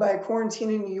 followed by a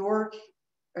quarantine in New York,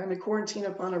 and a quarantine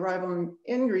upon arrival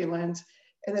in Greenland,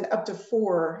 and then up to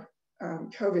 4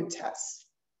 COVID tests.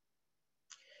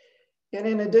 And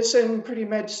in addition, pretty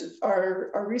much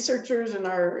our researchers and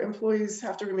our employees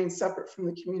have to remain separate from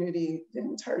the community the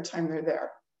entire time they're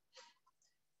there.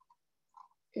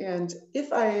 And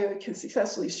if I can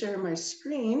successfully share my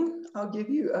screen, I'll give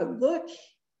you a look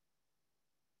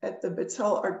at the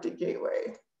Battelle Arctic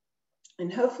Gateway.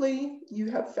 And hopefully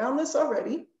you have found this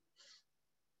already.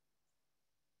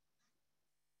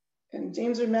 And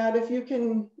James or Matt, if you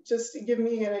can just give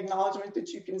me an acknowledgement that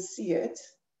you can see it,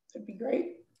 that'd be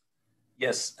great.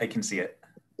 Yes, I can see it.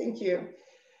 Thank you.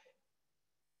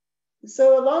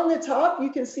 So along the top,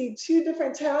 you can see 2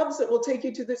 different tabs that will take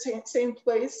you to the same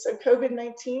place. So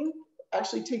COVID-19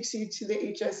 actually takes you to the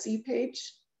HSC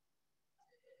page.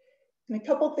 And a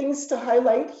couple things to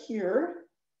highlight here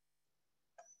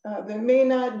that may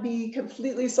not be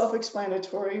completely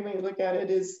self-explanatory when you look at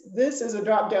it is this is a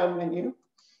drop-down menu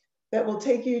that will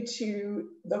take you to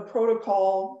the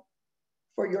protocol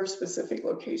for your specific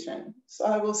location. So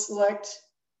I will select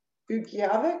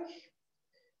Utqiagvik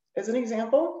as an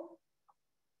example.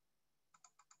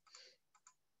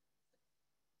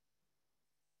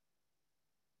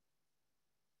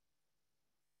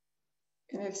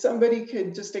 And if somebody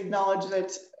could just acknowledge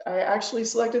that I actually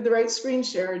selected the right screen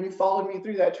share and you followed me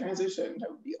through that transition, that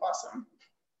would be awesome.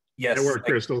 Yes. That worked,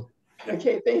 Krystal.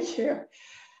 Okay, thank you.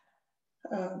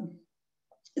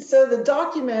 So the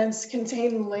documents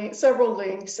contain several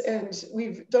links, and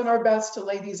we've done our best to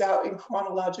lay these out in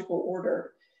chronological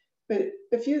order. But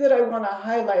the few that I want to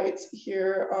highlight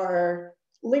here are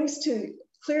links to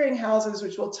clearinghouses,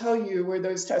 which will tell you where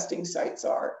those testing sites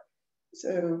are.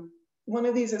 So one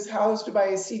of these is housed by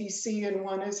a CDC, and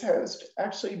one is housed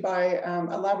actually by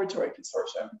a laboratory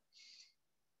consortium.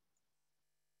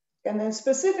 And then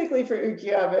specifically for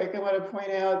Utqiagvik, I want to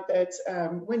point out that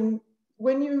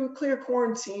when you clear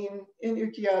quarantine in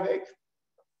Utqiagvik,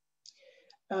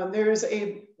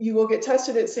 you will get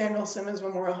tested at Samuel Simmons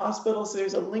Memorial Hospital. So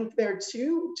there's a link there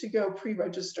too to go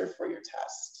pre-register for your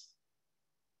test.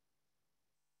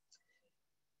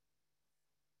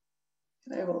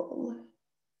 And I will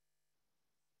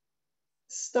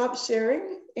stop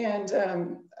sharing. And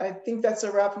I think that's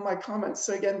a wrap of my comments.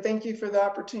 So again, thank you for the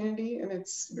opportunity, and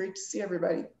it's great to see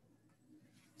everybody.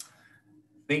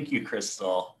 Thank you,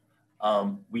 Krystal.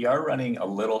 We are running a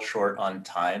little short on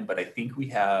time, but I think we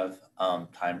have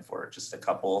time for just a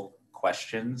couple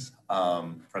questions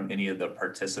from any of the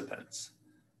participants.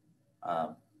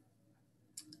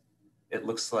 It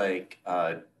looks like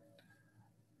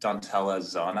Dantella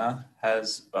Zana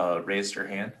has raised her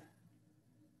hand.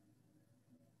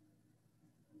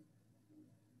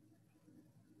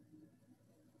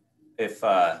 If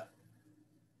Battelle,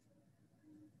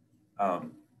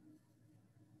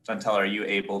 are you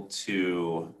able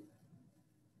to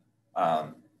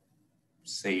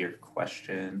say your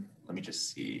question? Let me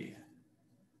just see.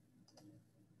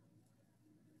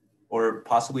 Or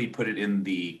possibly put it in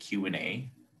the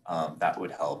Q&A, that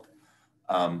would help.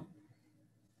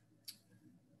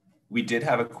 We did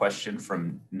have a question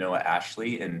from Noah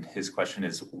Ashley, and his question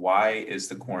is, why is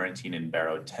the quarantine in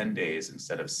Barrow 10 days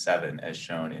instead of 7 as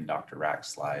shown in Dr. Rack's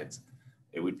slides?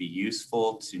 It would be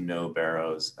useful to know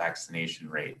Barrow's vaccination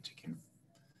rate to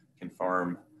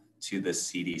conform to the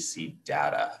CDC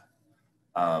data.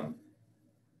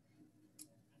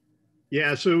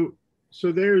 Yeah, so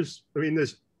there's, I mean,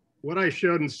 what I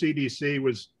showed in CDC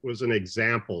was an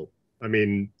example. I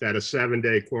mean, that a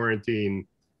 7-day quarantine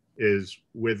is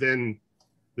within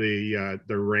the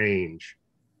range.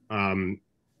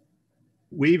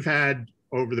 We've had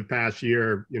over the past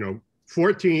year,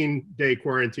 14-day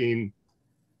quarantine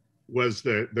was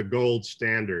the gold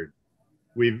standard.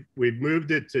 we've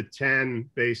moved it to 10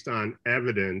 based on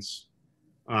evidence,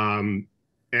 and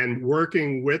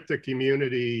working with the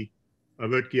community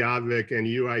of Utqiagvik and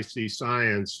UIC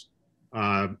Science,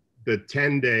 the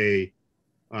 10-day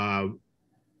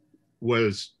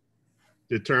was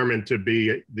determined to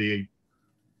be the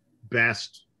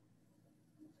best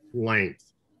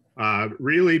length,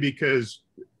 really, because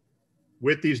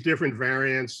with these different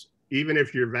variants, even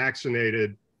if you're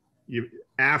vaccinated,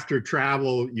 after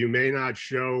travel, you may not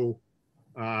show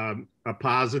a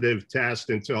positive test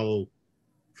until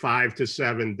 5 to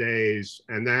 7 days.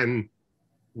 And then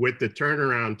with the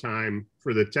turnaround time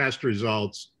for the test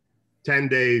results, 10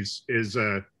 days is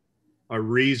a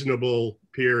reasonable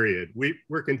period.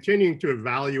 We're continuing to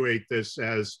evaluate this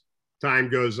as time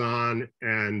goes on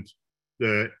and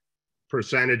the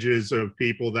percentages of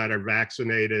people that are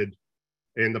vaccinated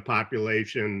in the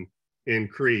population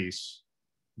increase.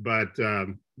 But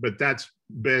that's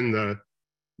been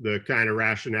the kind of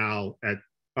rationale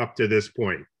up to this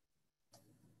point.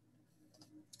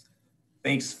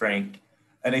 Thanks, Frank.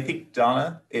 And I think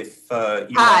Donna, if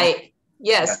you Hi,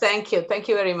 yes, thank you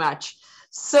very much.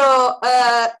 So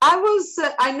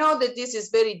I know that this is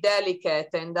very delicate,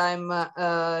 and I'm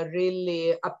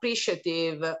really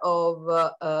appreciative of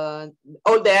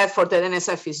all the effort that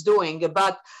NSF is doing,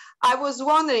 but I was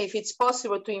wondering if it's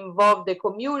possible to involve the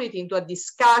community into a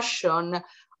discussion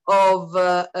of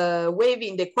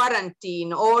waiving the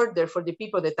quarantine order for the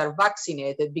people that are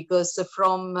vaccinated, because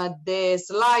from the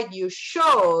slide you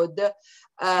showed,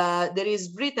 there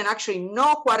is written actually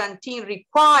no quarantine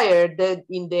required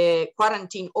in the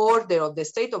quarantine order of the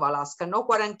state of Alaska, no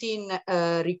quarantine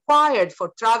required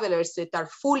for travelers that are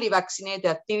fully vaccinated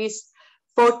at least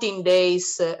 14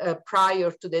 days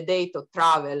prior to the date of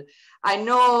travel. I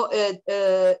know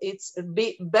it's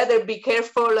better be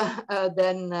careful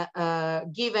than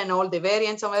given all the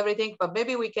variants of everything, but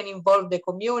maybe we can involve the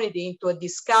community into a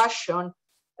discussion.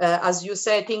 As you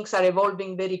said, things are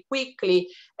evolving very quickly,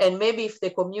 and maybe if the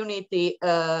community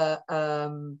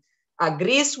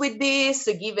agrees with this,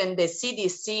 given the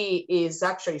CDC is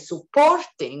actually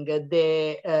supporting that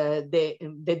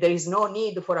there is no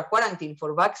need for a quarantine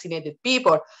for vaccinated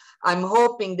people, I'm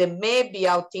hoping that maybe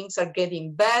how things are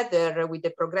getting better with the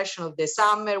progression of the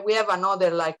summer. We have another,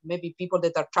 like maybe people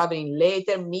that are traveling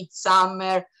later,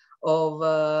 mid-summer,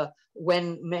 of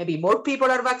when maybe more people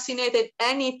are vaccinated.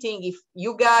 Anything, if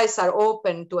you guys are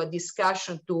open to a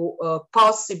discussion to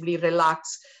possibly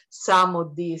relax some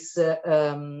of these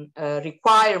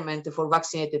requirements for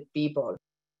vaccinated people.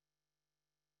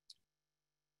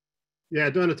 Yeah,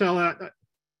 Donatella,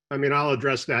 I mean, I'll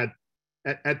address that.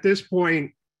 At this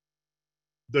point,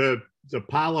 the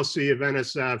policy of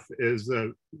NSF is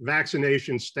the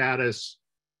vaccination status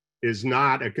is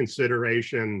not a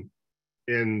consideration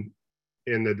in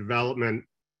the development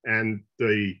and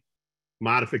the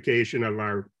modification of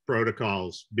our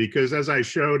protocols, because as I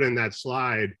showed in that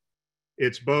slide,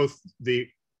 it's both the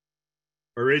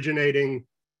originating,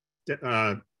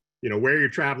 where you're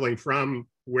traveling from,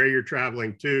 where you're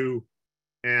traveling to,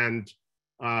 and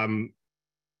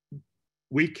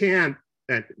we can't,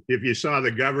 if you saw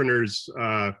the governor's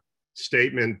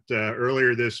statement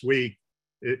earlier this week,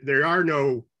 there are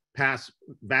no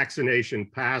vaccination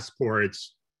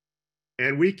passports,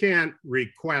 and we can't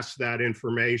request that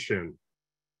information.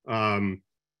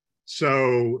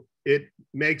 So it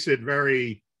makes it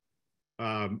very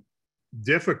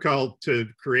difficult to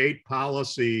create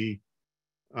policy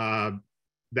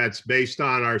that's based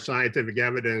on our scientific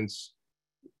evidence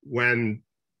when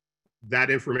that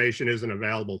information isn't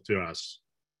available to us.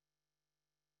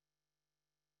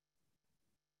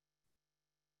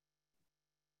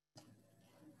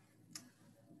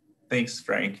 Thanks,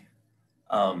 Frank.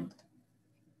 Can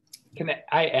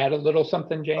I add a little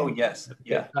something, James? Oh, yes.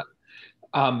 Yeah.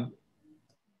 And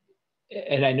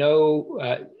I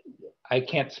know I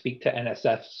can't speak to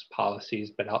NSF's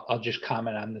policies, but I'll just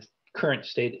comment on the current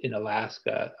state in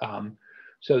Alaska.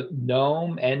 So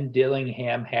Nome and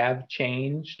Dillingham have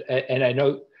changed. And I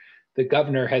know the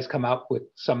governor has come out with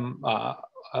some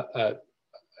an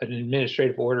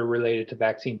administrative order related to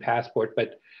vaccine passport,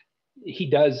 but he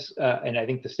does, and I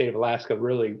think the state of Alaska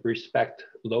really respect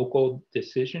local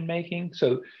decision making.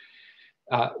 So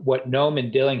what Nome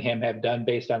and Dillingham have done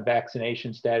based on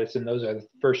vaccination status, and those are the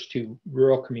first two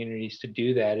rural communities to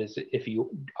do that, is if you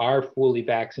are fully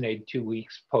vaccinated 2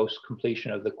 weeks post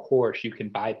completion of the course, you can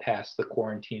bypass the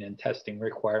quarantine and testing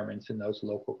requirements in those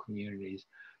local communities.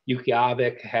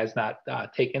 Utqiagvik has not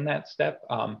taken that step.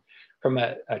 From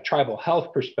a tribal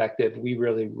health perspective, we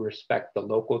really respect the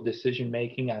local decision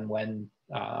making on when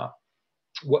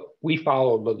what we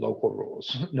follow the local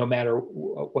rules, no matter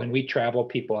when we travel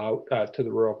people out to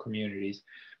the rural communities.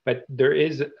 But there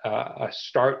is a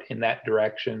start in that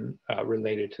direction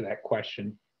related to that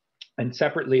question. And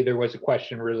separately, there was a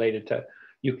question related to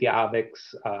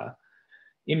Ukhiavik's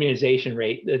immunization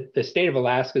rate. The state of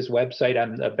Alaska's website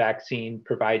on the vaccine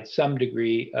provides some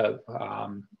degree of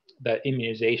the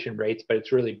immunization rates, but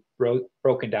it's really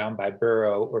broken down by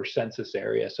borough or census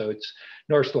area. So it's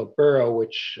North Slope Borough,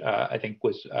 which I think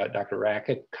was Dr.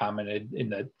 Rackett commented in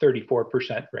the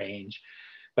 34% range.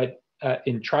 But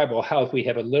in tribal health, we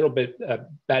have a little bit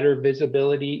better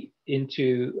visibility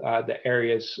into the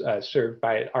areas served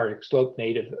by Arctic Slope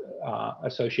Native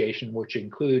Association, which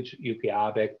includes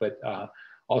Ukhiavik, but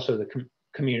also the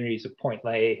communities of Point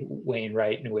Lay,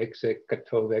 Wainwright, Nuiqsut,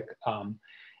 Katovik.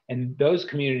 And those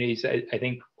communities, I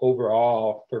think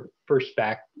overall for first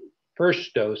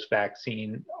dose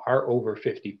vaccine are over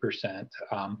 50%.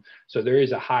 So there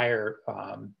is a higher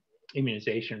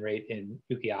immunization rate in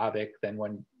Ukhiavik than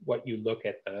what you look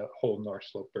at the whole North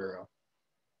Slope Borough.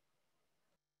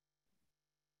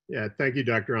 Yeah, thank you,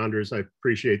 Dr. Onders. I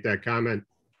appreciate that comment.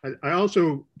 I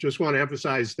also just want to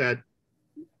emphasize that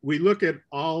we look at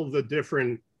all the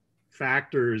different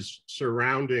factors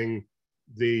surrounding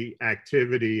the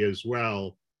activity as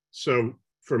well. So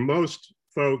for most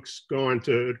folks going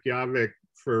to Ukhiavik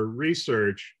for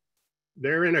research,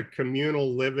 they're in a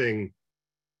communal living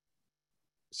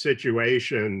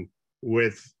situation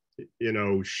with, you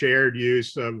know, shared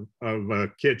use of a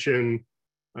kitchen,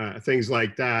 things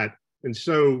like that. And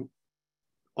so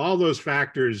all those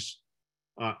factors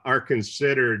are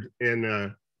considered in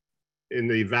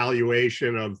the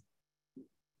evaluation of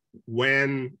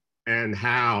when and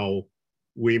how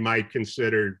we might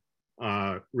consider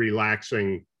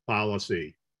relaxing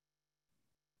policy.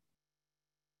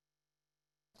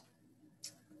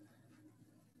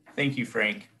 Thank you,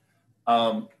 Frank.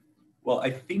 Well,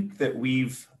 I think that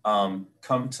we've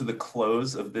come to the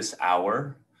close of this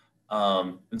hour.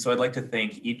 And so I'd like to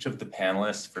thank each of the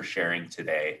panelists for sharing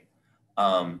today.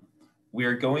 We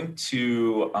are going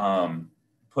to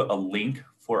put a link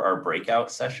for our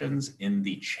breakout sessions in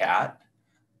the chat.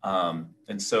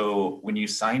 And so when you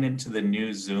sign into the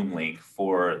new Zoom link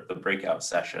for the breakout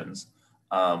sessions,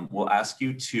 we'll ask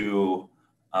you to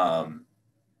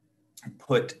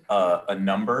put a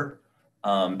number,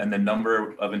 and the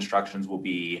number of instructions will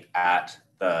be at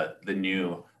the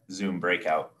new Zoom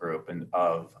breakout group, and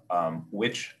of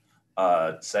which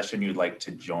session you'd like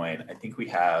to join. I think we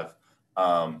have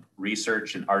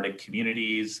research in Arctic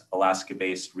communities,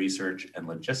 Alaska-based research and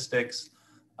logistics,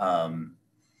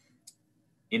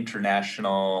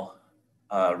 international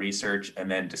research,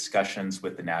 and then discussions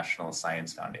with the National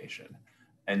Science Foundation.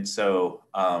 And so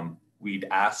we'd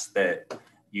ask that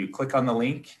you click on the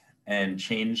link and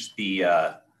change the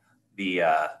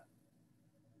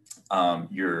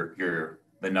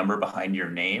number behind your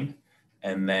name,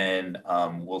 and then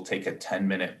we'll take a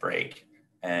 10-minute break,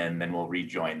 and then we'll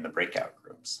rejoin the breakout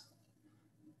groups.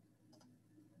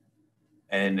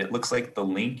 And it looks like the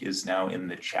link is now in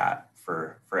the chat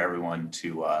for everyone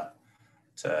to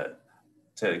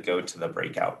go to the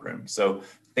breakout room. So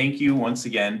thank you once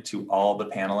again to all the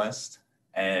panelists,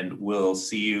 and we'll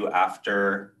see you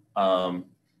after,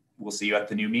 we'll see you at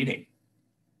the new meeting.